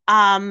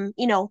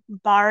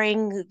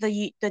 Barring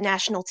the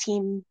national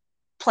team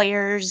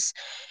players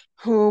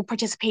who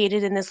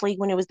participated in this league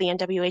when it was the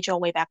NWHL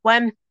way back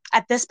when.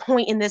 At this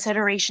point in this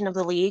iteration of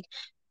the league,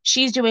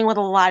 she's doing what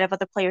a lot of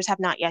other players have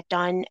not yet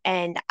done,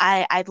 and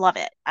I love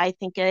it. I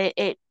think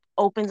it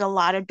opens a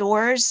lot of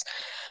doors,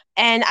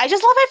 and I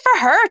just love it for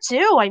her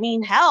too. I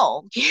mean,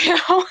 hell,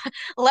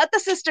 let the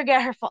sister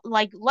get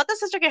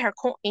her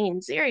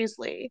coin.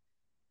 Seriously.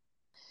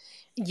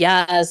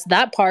 Yes,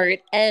 that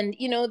part. And,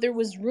 there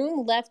was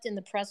room left in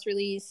the press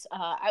release.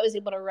 I was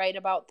able to write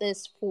about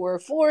this for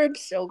Forbes,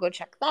 so go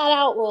check that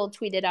out. We'll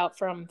tweet it out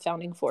from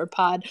Founding Four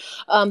Pod.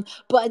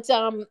 But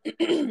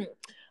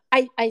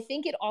I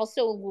think it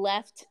also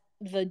left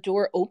the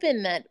door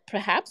open that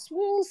perhaps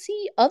we'll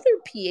see other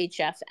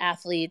PHF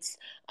athletes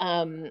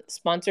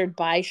sponsored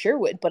by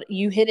Sherwood. But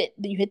you hit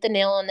the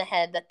nail on the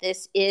head that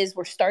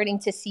we're starting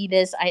to see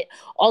this.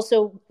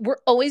 We're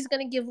always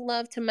going to give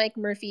love to Mike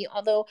Murphy,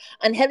 although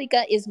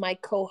Angelica is my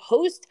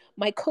co-host.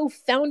 My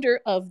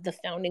co-founder of the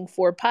Founding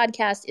Four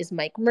podcast is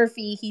Mike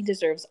Murphy. He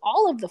deserves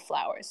all of the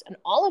flowers and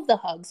all of the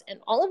hugs and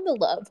all of the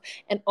love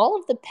and all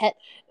of the pet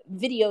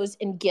videos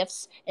and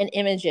gifts and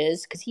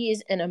images, because he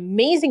is an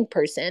amazing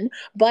person.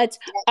 But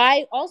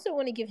I also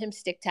want to give him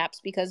stick taps,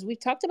 because we've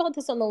talked about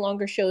this on the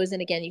longer shows,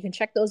 and again, you can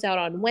check those out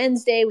on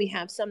Wednesday. We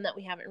have some that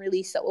we haven't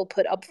released that we'll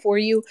put up for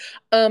you.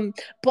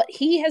 But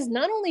he has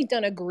not only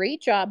done a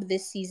great job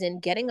this season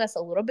getting us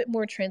a little bit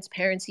more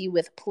transparency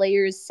with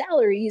players'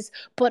 salaries,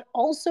 but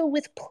also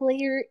with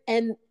players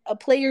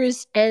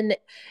and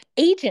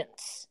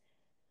agents.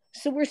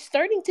 So we're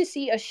starting to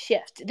see a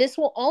shift. This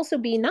will also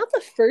be not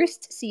the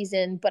first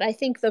season, but I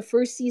think the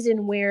first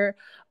season where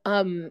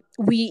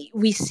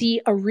we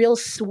see a real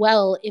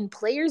swell in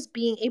players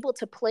being able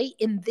to play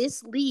in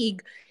this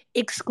league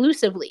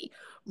exclusively,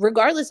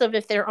 regardless of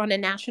if they're on a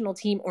national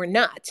team or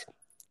not.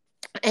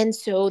 And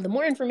so the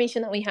more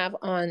information that we have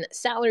on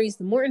salaries,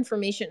 the more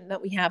information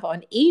that we have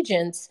on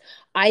agents,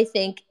 I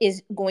think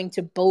is going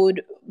to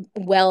bode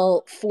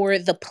well for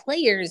the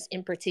players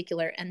in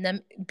particular and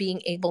them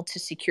being able to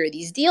secure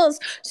these deals.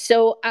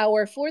 So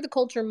our For the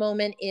Culture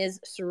moment is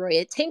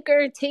Saroya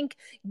Tinker. Tink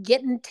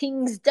getting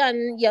things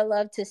done. You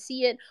love to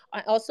see it.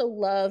 I also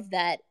love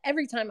that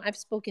every time I've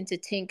spoken to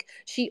Tink,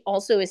 she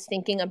also is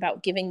thinking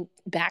about giving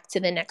back to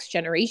the next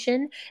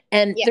generation.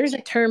 And there's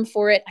a term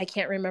for it. I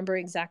can't remember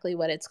exactly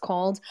what it's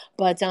called,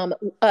 but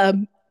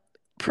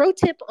pro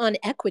tip on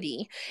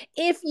equity: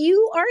 if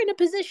you are in a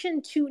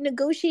position to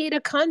negotiate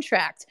a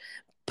contract,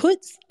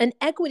 put an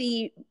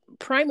equity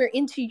primer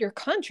into your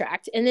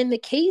contract. And in the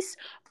case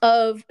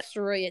of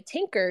Saroya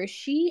Tinker,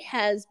 she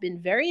has been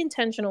very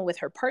intentional with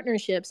her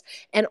partnerships,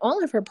 and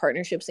all of her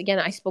partnerships. Again,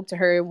 I spoke to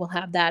her. We'll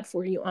have that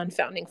for you on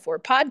Founding Four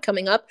Pod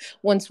coming up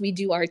once we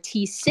do our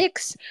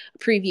T6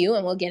 preview,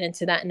 and we'll get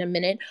into that in a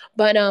minute.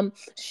 But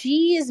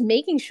she is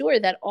making sure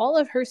that all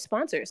of her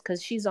sponsors,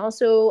 because she's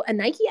also a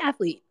Nike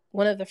athlete,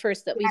 one of the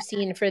first that we've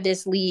seen for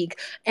this league,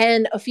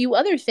 and a few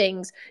other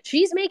things,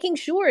 she's making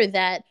sure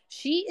that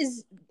she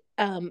is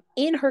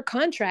in her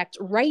contract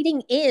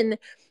writing in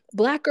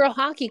Black Girl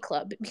Hockey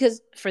Club,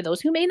 because for those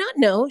who may not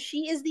know,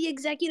 she is the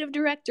executive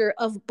director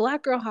of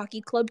Black Girl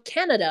Hockey Club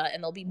Canada,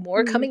 and there'll be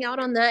more coming out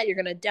on that. You're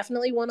going to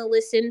definitely want to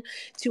listen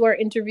to our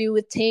interview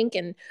with Tink,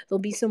 and there'll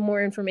be some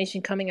more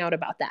information coming out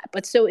about that.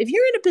 But so if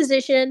you're in a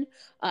position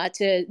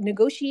to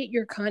negotiate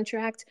your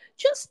contract,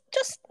 just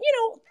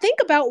think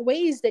about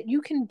ways that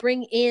you can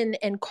bring in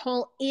and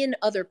call in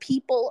other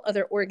people,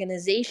 other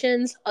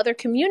organizations, other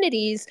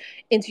communities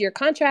into your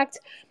contract,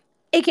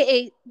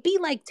 aka be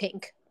like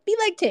Tink. Be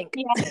like Tink.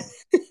 Yeah.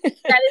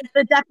 That is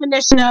the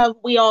definition of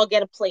we all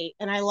get a plate,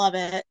 and I love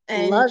it.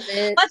 And love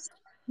it.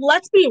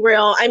 Let's be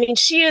real. I mean,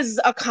 she is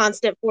a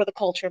constant for the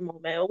culture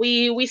moment.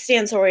 We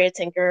stand Saroya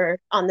Tinker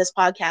on this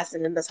podcast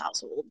and in this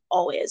household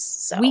always.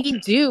 So we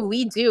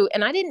do.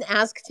 And I didn't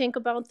ask Tink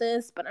about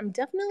this, but I'm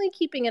definitely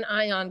keeping an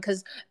eye on,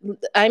 because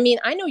I mean,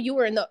 I know you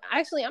were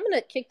actually, I'm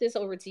gonna kick this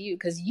over to you,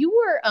 because you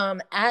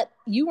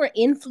were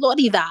in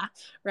Florida,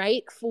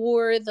 right,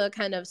 for the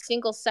kind of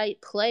single site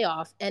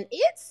playoff, and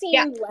it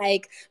seemed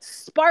like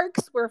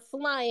sparks were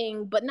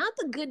flying, but not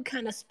the good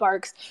kind of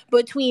sparks,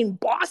 between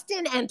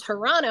Boston and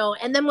Toronto.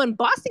 And then when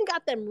Boston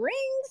got them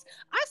rings,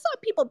 I saw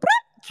people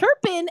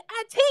chirping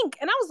at Tink,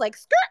 and I was like,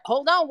 skirt,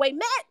 hold on, wait,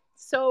 Matt.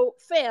 So,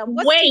 fam,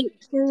 wait,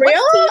 for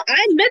real?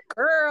 I missed,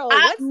 girl.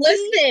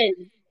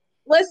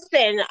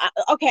 Listen.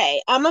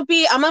 Okay, I'm gonna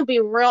be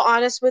real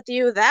honest with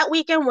you. That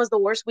weekend was the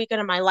worst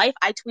weekend of my life.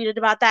 I tweeted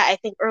about that, I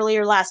think,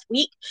 earlier last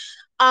week.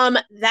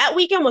 That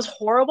weekend was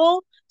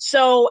horrible.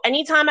 So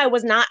anytime I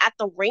was not at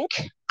the rink,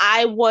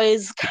 I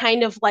was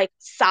kind of like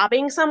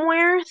sobbing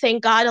somewhere.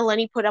 Thank God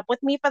Eleni put up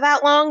with me for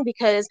that long,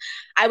 because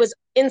I was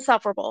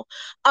insufferable.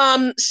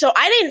 So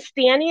I didn't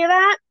see any of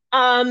that.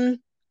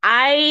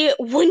 I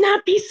would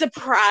not be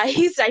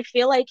surprised. I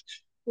feel like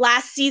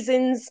last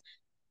season's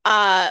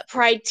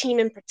Pride team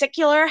in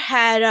particular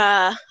had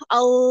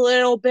a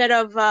little bit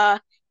of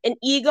an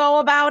ego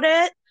about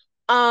it.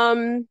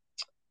 I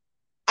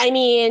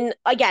mean,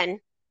 again,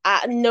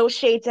 no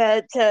shade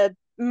to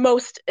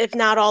most, if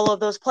not all, of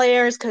those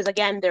players, because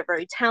again, they're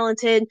very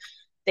talented.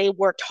 They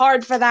worked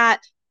hard for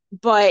that,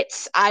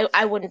 but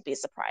I wouldn't be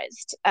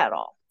surprised at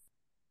all.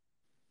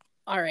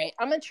 All right,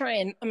 I'm gonna try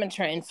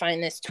and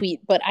find this tweet,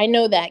 but I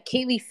know that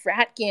Kaylee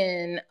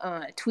Fratkin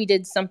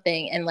tweeted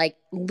something and like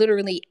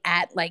literally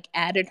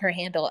added her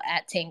handle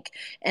at Tink,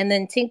 and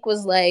then Tink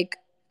was like,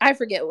 I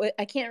forget what,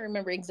 I can't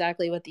remember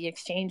exactly what the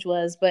exchange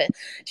was, but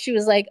she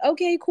was like,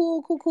 okay,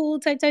 cool,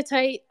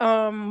 tight.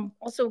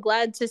 Also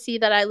glad to see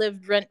that I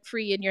lived rent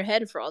free in your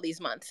head for all these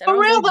months. And for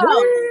real like,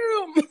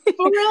 though.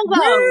 For real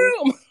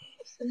though.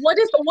 What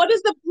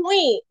is the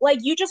point? Like,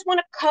 you just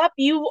want a cup.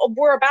 You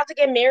were about to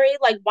get married.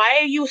 Like, why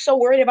are you so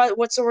worried about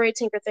what Saroya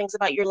Tinker thinks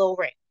about your little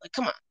ring? Like,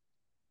 come on.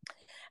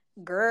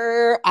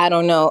 Girl, I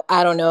don't know.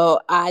 I don't know.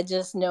 I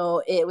just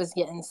know it was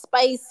getting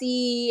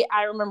spicy.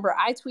 I remember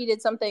I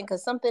tweeted something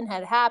because something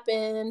had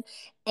happened,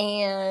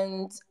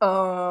 and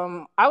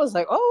I was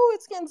like, "Oh,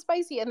 it's getting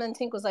spicy." And then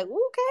Tink was like,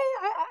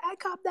 "Okay, I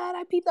copped that.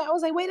 I peeped that." I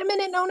was like, "Wait a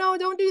minute, no,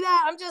 don't do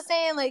that. I'm just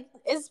saying, like,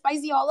 it's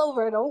spicy all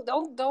over. Don't.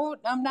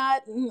 I'm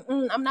not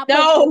pledging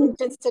No,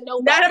 allegiance to not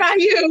nobody. about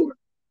you.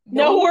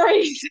 No Nope,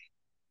 worries.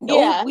 nope.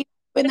 Yeah, We're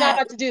we're not not.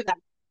 about to do that.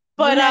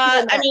 We're But not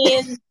doing I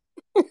that." mean,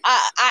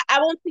 I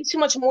won't say too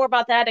much more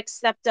about that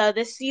except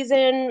this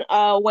season,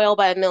 Whale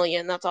by a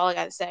Million. That's all I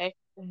gotta say.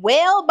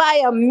 Whale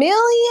by a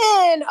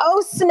million.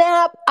 Oh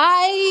snap.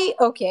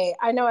 Okay.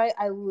 I know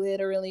I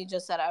literally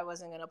just said I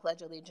wasn't gonna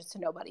pledge allegiance to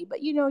nobody,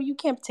 but you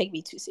can't take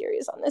me too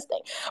serious on this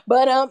thing.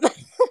 But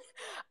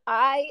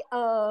I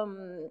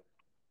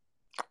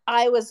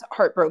I was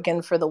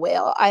heartbroken for the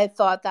whale. I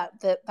thought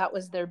that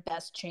was their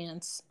best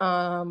chance.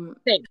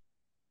 Thanks.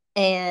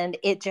 And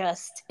it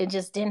just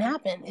didn't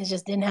happen. It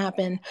just didn't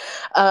happen.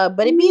 I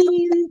But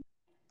mean,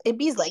 it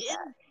bees like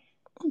that.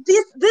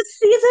 this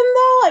season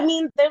though, I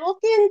mean, they're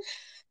looking.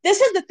 This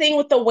is the thing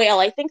with the Whale.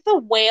 I think the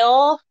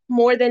Whale,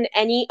 more than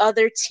any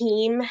other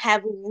team,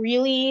 have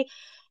really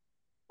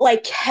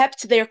like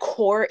kept their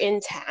core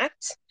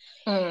intact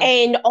Mm.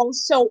 and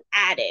also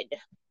added,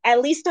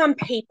 at least on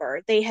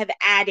paper, they have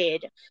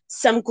added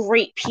some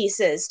great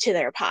pieces to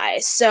their pie.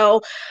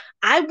 So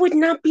I would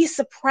not be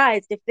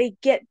surprised if they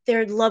get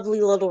their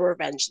lovely little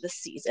revenge this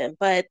season,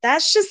 but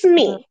that's just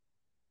me.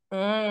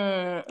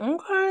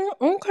 Okay.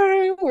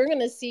 We're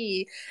gonna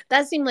see.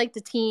 That seemed like the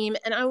team,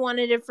 and I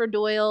wanted it for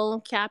Doyle,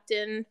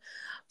 captain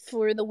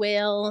for the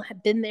whale.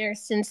 Had been there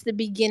since the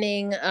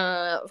beginning.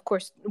 Of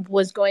course,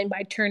 was going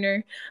by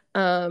Turner,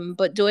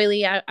 but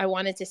Doily, I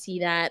wanted to see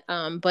that.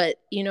 But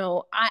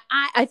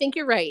I think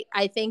you're right.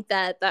 I think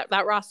that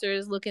roster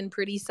is looking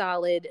pretty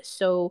solid.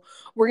 So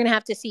we're gonna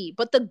have to see.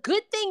 But the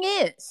good thing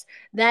is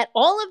that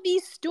all of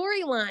these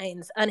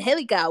storylines,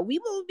 Angelica, we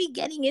will be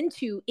getting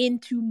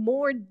into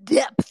more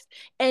depth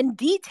and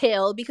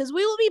detail because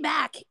we will be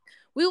back.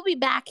 We will be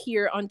back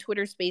here on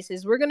Twitter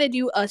Spaces. We're going to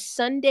do a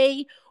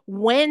Sunday,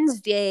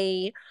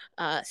 Wednesday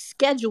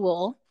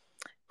schedule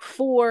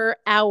for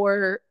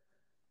our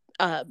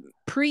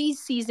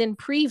preseason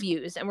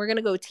previews. And we're going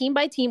to go team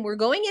by team. We're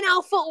going in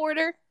alpha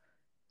order.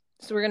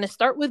 So we're going to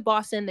start with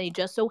Boston. They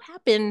just so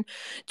happen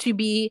to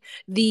be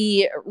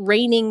the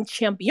reigning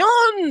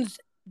champions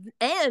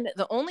and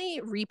the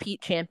only repeat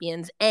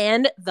champions,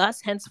 and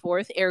thus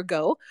henceforth,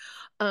 ergo,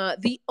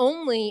 the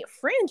only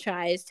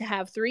franchise to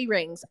have 3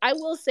 rings. I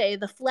will say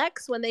the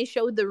flex when they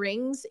showed the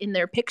rings in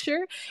their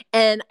picture,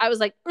 and I was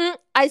like,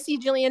 I see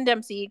Jillian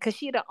Dempsey because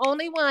she the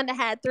only one that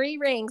had 3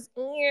 rings.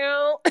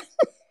 I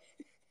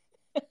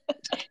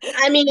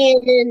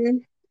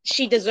mean,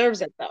 she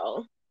deserves it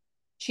though.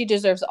 She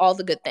deserves all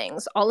the good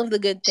things, all of the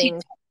good She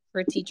things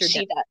for teacher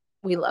she Dempsey. does.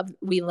 We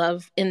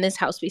love in this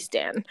house we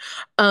stand.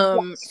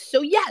 Yes.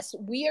 So yes,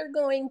 we are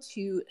going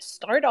to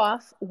start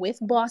off with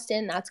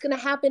Boston. That's going to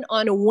happen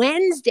on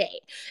Wednesday.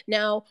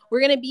 Now we're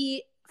going to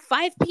be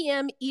 5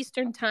 p.m.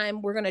 Eastern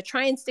time. We're going to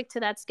try and stick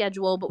to that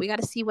schedule, but we got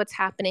to see what's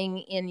happening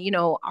in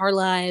our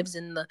lives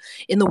in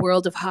the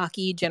world of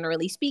hockey,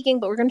 generally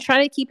speaking. But we're going to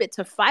try to keep it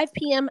to 5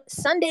 p.m.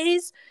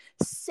 Sundays,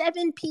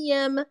 7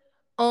 p.m.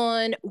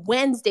 on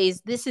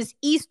Wednesdays. This is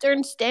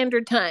Eastern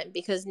Standard Time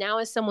because now,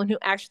 as someone who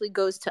actually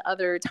goes to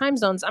other time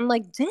zones, I'm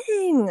like,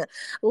 dang,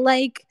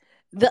 like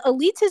the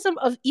elitism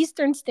of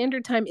Eastern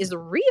Standard Time is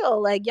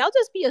real. Like, y'all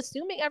just be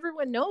assuming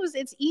everyone knows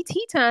it's ET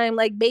time.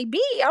 Like, baby,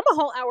 I'm a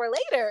whole hour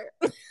later.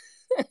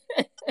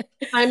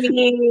 I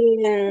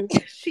mean,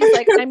 She's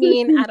like, I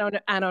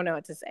don't know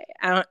what to say.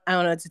 I don't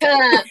know what to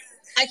tell you.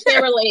 I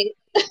can't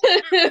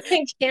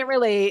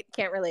relate.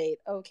 Can't relate.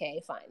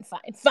 Okay, fine.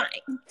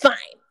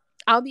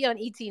 I'll be on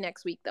ET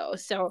next week though.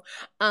 So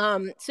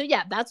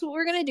yeah, that's what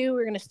we're gonna do.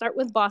 We're gonna start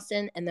with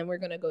Boston, and then we're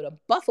gonna go to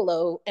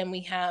Buffalo, and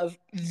we have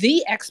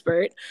the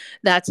expert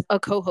that's a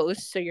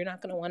co-host, so you're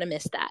not gonna want to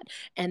miss that.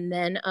 And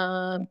then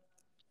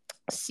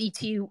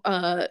CT.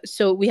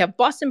 So we have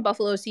Boston,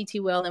 Buffalo,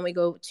 CT Will, then we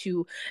go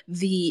to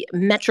the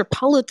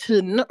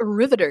Metropolitan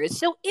Riveters.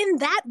 So in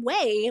that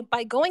way,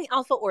 by going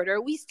alpha order,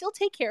 we still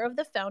take care of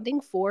the founding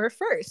 4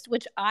 first,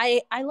 which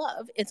I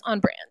love. It's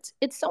on brand.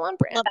 It's so on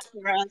brand. Love that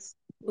for us.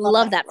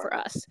 Love that for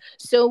us.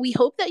 So we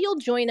hope that you'll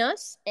join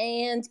us,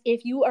 and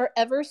if you are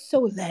ever so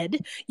led,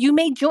 you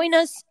may join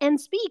us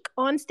and speak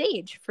on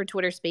stage for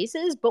Twitter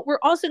Spaces. But we're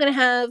also going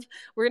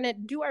to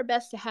do our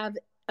best to have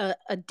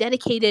a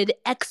dedicated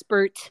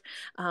expert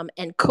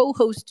and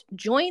co-host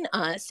join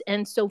us.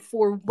 And so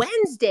for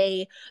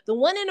Wednesday, the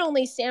one and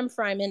only Sam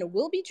Fryman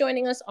will be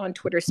joining us on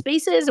Twitter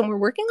Spaces, and we're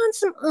working on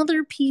some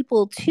other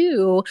people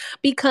too,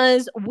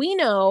 because we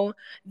know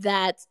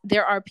that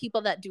there are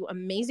people that do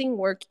amazing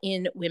work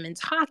in women's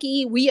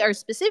hockey. We are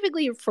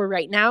specifically, for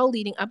right now,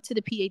 leading up to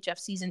the PHF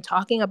season,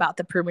 talking about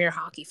the Premier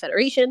Hockey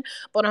Federation.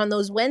 But on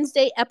those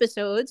Wednesday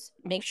episodes,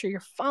 make sure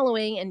you're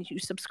following and you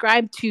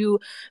subscribe to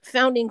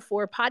Founding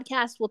 4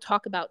 podcast. We'll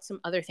talk about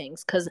some other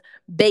things because,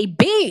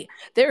 baby,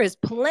 there is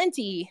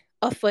plenty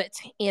afoot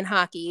in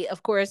hockey.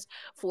 Of course,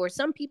 for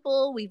some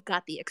people, we've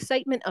got the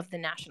excitement of the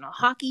national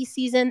hockey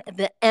season,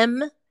 the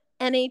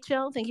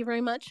NHL. Thank you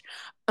very much.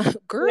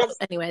 Girl, Yes.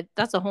 anyway,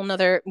 that's a whole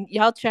nother.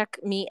 Y'all check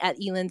me at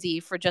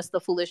Elindsay for just the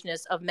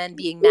foolishness of men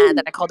being mad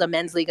that I called a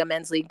men's league,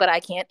 but I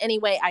can't.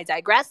 Anyway, I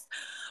digress.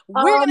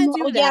 We're gonna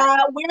do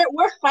that. Yeah,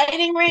 we're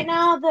fighting right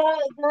now,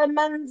 the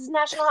men's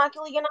National Hockey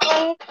League and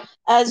I,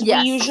 as we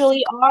Yes.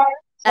 usually are.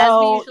 As we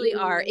So, usually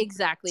are,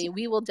 exactly.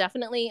 We will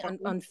definitely,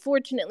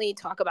 unfortunately,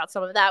 talk about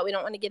some of that. We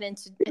don't want to get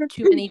into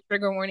too many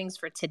trigger warnings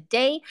for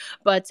today,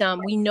 but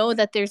we know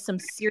that there's some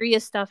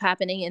serious stuff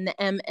happening in the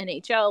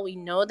MNHL. We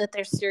know that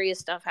there's serious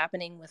stuff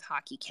happening with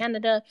Hockey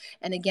Canada.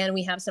 And again,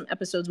 we have some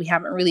episodes we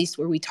haven't released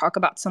where we talk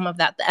about some of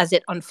that as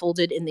it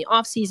unfolded in the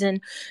off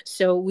season.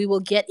 So we will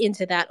get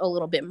into that a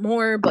little bit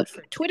more. But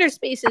for Twitter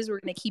Spaces, we're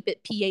going to keep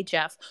it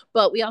PHF.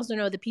 But we also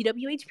know the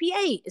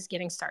PWHPA is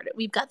getting started.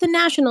 We've got the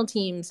national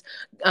teams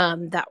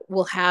that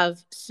will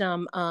have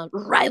some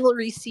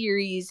rivalry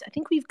series. I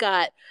think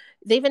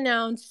they've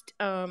announced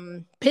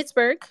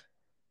Pittsburgh.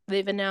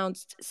 They've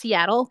announced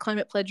Seattle,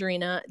 Climate Pledge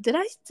Arena. Did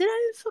I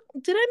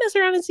mess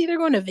around and see they're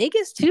going to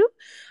Vegas too?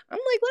 I'm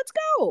like, let's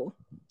go.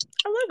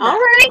 I love that. all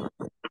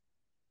right.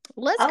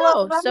 Let's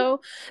go.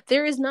 So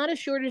there is not a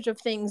shortage of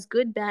things,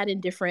 good, bad,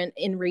 indifferent,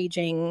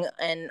 enraging,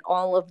 and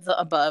all of the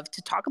above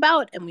to talk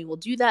about. And we will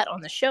do that on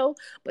the show.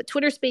 But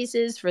Twitter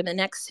Spaces for the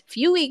next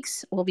few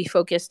weeks will be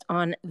focused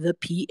on the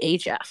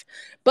PHF.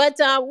 But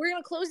we're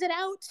going to close it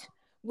out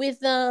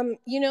with, and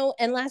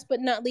last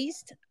but not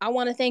least, I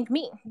want to thank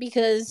me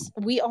because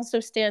we also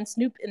stand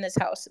Snoop in this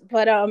house.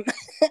 But,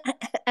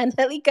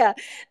 Angelica,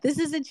 this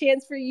is a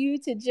chance for you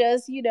to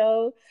just,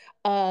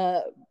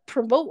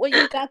 promote what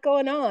you got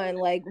going on.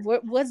 Like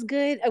what's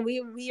good.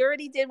 We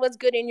already did what's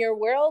good in your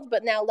world,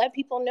 but now let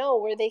people know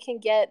where they can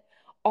get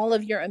all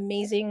of your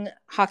amazing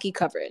hockey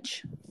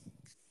coverage.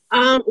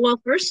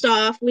 Well, first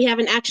off, we have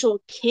an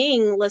actual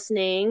king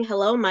listening.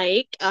 Hello,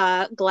 Mike.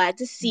 Glad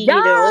to see you.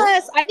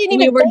 Yes, I didn't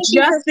We even were thank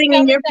you just for singing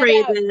spelling your that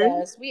out. praises.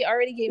 Yes, we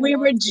already gave We him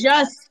were all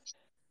just,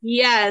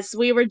 yes,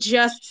 we were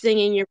just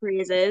singing your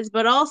praises,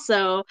 but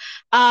also,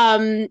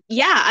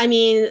 yeah, I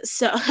mean,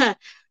 so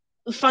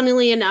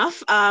funnily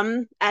enough,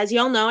 as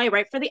y'all know, I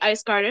write for the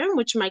Ice Garden,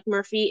 which Mike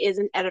Murphy is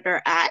an editor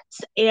at.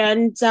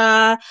 And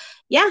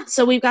yeah,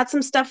 so we've got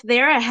some stuff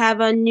there. I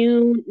have a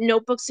new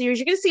notebook series.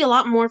 You're going to see a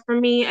lot more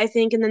from me, I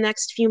think, in the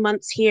next few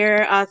months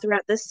here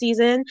throughout this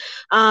season.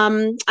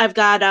 I've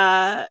got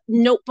a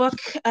notebook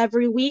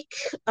every week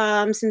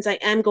since I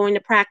am going to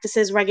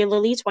practices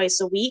regularly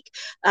twice a week.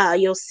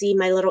 You'll see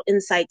my little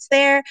insights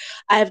there.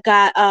 I've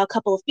got a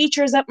couple of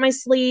features up my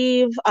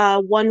sleeve,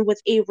 one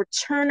with a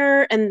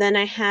returner, and then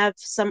I have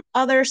some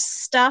other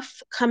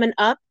stuff coming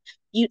up,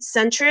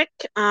 Ute-centric.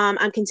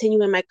 I'm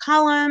continuing my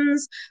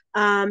columns.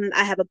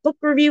 I have a book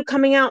review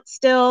coming out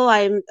still.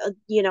 I'm,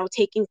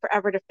 taking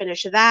forever to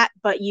finish that,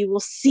 but you will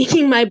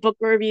see my book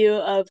review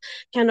of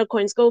Kendall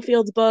Coyne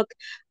Schofield's book.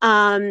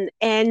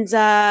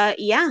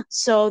 Yeah,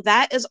 so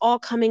that is all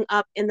coming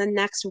up in the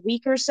next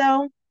week or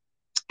so.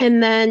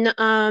 And then,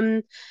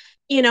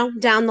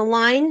 down the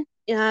line,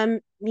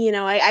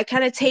 I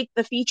kind of take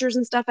the features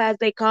and stuff as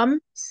they come.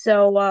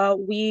 So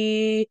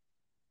we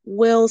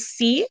will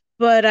see.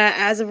 But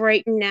as of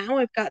right now,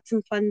 I've got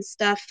some fun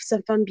stuff,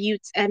 some fun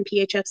buttes and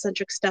PHF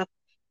centric stuff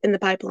in the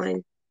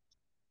pipeline.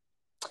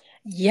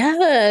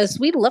 Yes,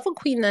 we love a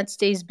queen that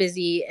stays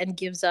busy and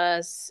gives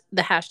us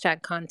the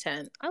hashtag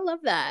content. I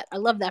love that. I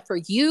love that for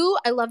you.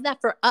 I love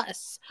that for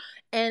us.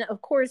 And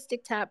of course,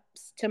 stick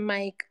taps to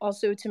Mike,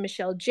 also to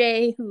Michelle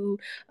J, who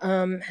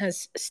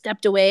has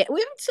stepped away. We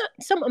have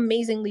some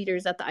amazing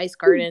leaders at the Ice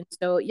Garden.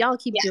 So y'all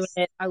keep doing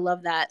it. I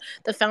love that.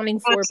 The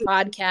Founding Four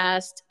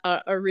podcast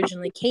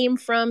originally came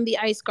from the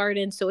Ice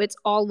Garden. So it's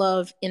all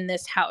love in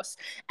this house.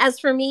 As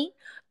for me,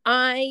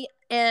 I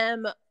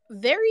am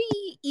very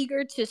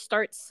eager to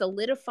start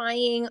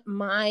solidifying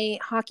my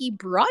hockey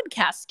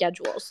broadcast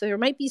schedule. So there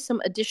might be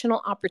some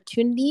additional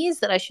opportunities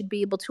that I should be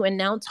able to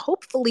announce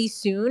hopefully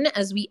soon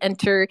as we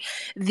enter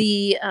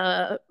the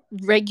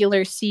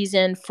regular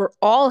season for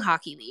all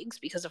hockey leagues,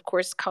 because of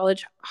course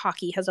college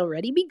hockey has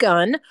already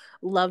begun.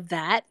 Love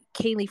that.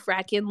 Kaylee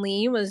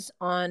Frackin-Lee was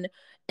on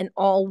an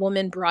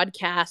all-woman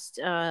broadcast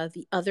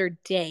the other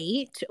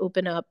day to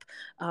open up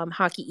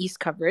Hockey East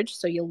coverage.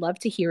 So you'll love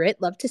to hear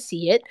it, love to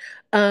see it.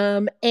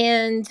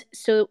 And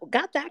so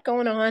got that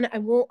going on. I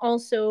will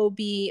also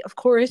be, of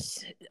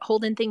course,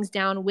 holding things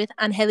down with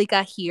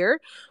Angelica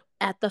here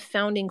at the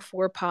Founding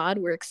Four pod.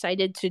 We're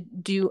excited to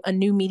do a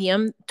new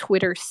medium,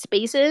 Twitter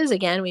Spaces.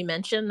 Again, we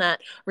mentioned that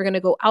we're going to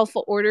go alpha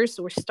order.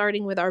 So we're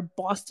starting with our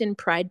Boston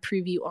Pride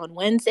preview on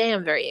Wednesday.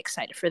 I'm very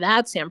excited for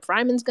that. Sam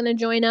Fryman's going to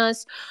join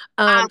us.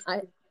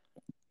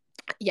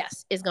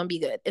 Yes, it's gonna be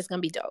good. It's gonna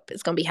be dope.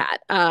 It's gonna be hot.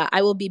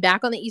 I will be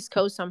back on the East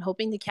Coast, so I'm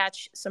hoping to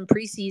catch some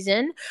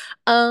preseason.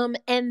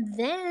 And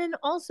then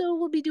also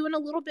we'll be doing a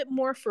little bit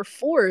more for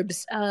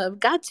Forbes.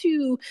 Got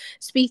to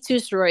speak to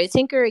Soraya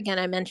Tinker again.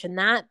 I mentioned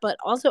that, but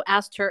also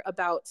asked her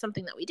about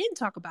something that we didn't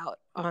talk about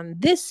on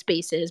this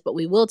Spaces, but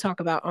we will talk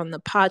about on the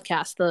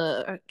podcast,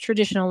 the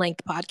traditional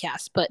length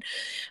podcast. But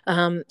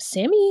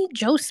Sammy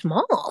Jo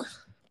Small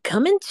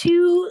coming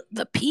to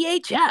the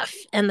PHF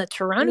and the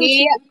Toronto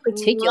team in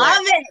particular.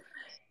 Love it.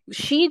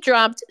 She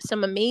dropped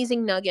some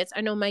amazing nuggets.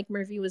 I know Mike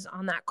Murphy was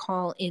on that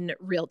call in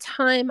real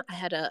time. I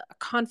had a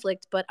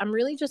conflict, but I'm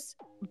really just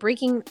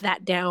breaking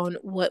that down,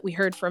 what we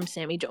heard from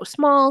Sammy Jo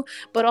Small,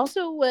 but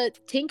also what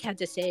Tink had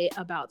to say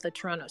about the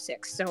Toronto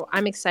Six. So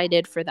I'm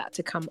excited for that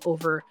to come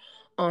over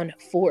on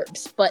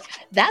Forbes. But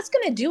that's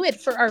gonna do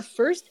it for our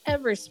first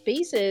ever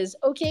Spaces.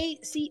 Okay,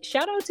 see,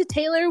 shout out to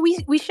Taylor.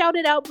 We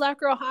shouted out Black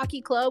Girl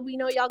Hockey Club. We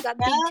know y'all got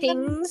big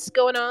things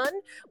going on.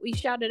 We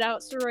shouted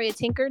out Soraya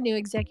Tinker, new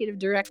executive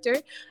director,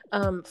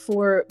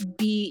 for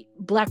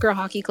Black Girl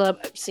Hockey Club.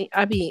 See,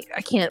 I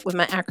can't with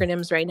my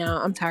acronyms right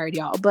now. I'm tired,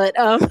 y'all. But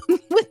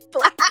with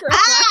Black Girl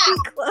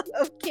Hockey Club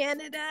of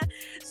Canada.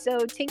 So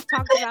Tink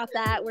talked about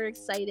that. We're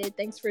excited.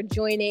 Thanks for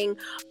joining.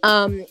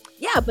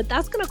 Yeah, but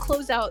that's gonna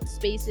close out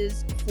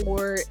Spaces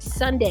for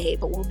Sunday,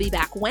 but we'll be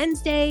back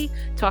Wednesday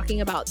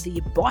talking about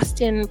the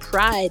Boston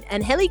Pride.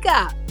 And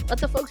Helika, let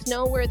the folks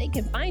know where they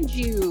can find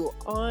you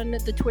on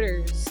the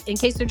Twitters in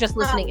case they're just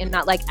listening and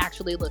not like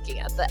actually looking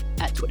at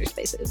Twitter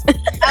Spaces.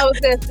 I was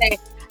gonna say,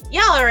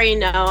 y'all already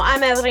know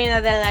I'm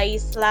Edwina de la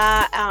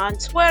Isla on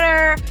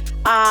Twitter.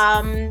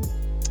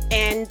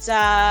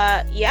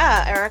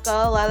 Yeah,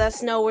 Erica, let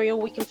us know where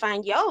we can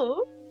find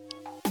you.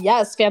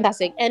 Yes,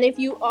 fantastic. And if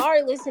you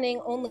are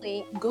listening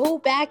only, go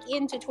back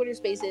into Twitter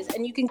Spaces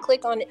and you can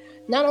click on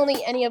not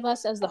only any of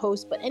us as the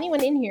host, but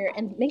anyone in here,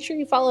 and make sure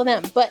you follow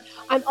them. But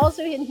I'm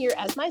also in here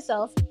as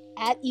myself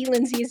at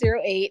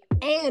elindsay08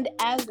 and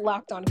as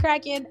Locked on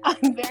Kraken.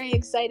 I'm very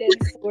excited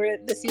for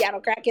the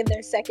Seattle Kraken,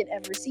 their second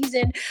ever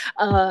season.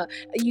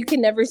 You can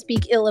never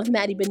speak ill of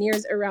Maddie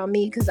Beniers around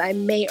me because I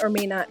may or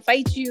may not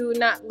fight you,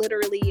 not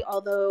literally,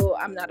 although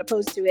I'm not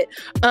opposed to it.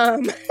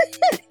 I'm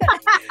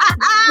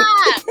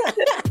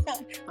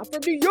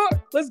from New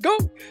York. Let's go.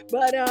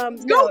 But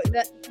no,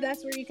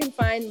 that's where you can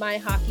find my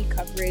hockey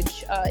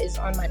coverage is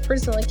on my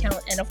personal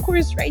account. And of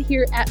course, right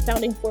here at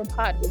Founding for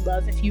Pod. Would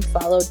love if you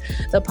followed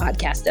the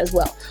podcast as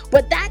well.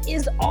 But that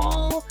is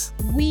all.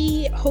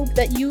 We hope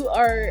that you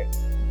are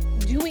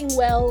doing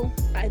well.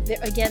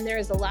 Again, there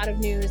is a lot of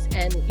news,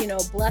 and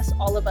bless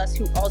all of us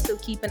who also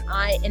keep an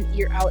eye and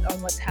ear out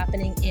on what's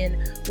happening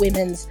in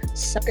women's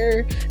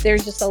soccer.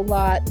 There's just a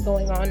lot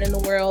going on in the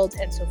world,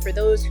 and so for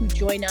those who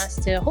join us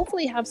to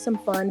hopefully have some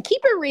fun,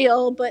 keep it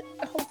real, but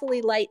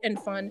hopefully light and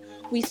fun,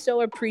 we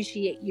so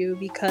appreciate you,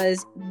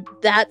 because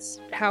that's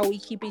how we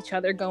keep each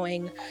other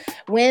going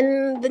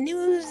when the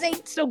news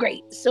ain't so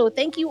great. So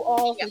thank you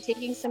all for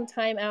taking some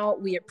time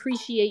out. We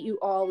appreciate you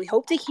all. We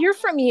hope to hear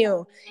from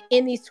you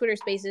in these Twitter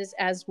Spaces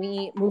as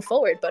we move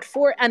forward. But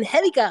for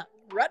Angelica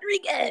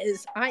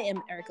Rodriguez, I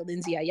am Erica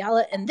Lindsay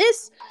Ayala, and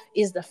this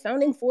is the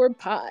Founding For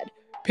Pod.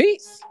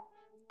 Peace.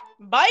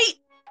 Bye.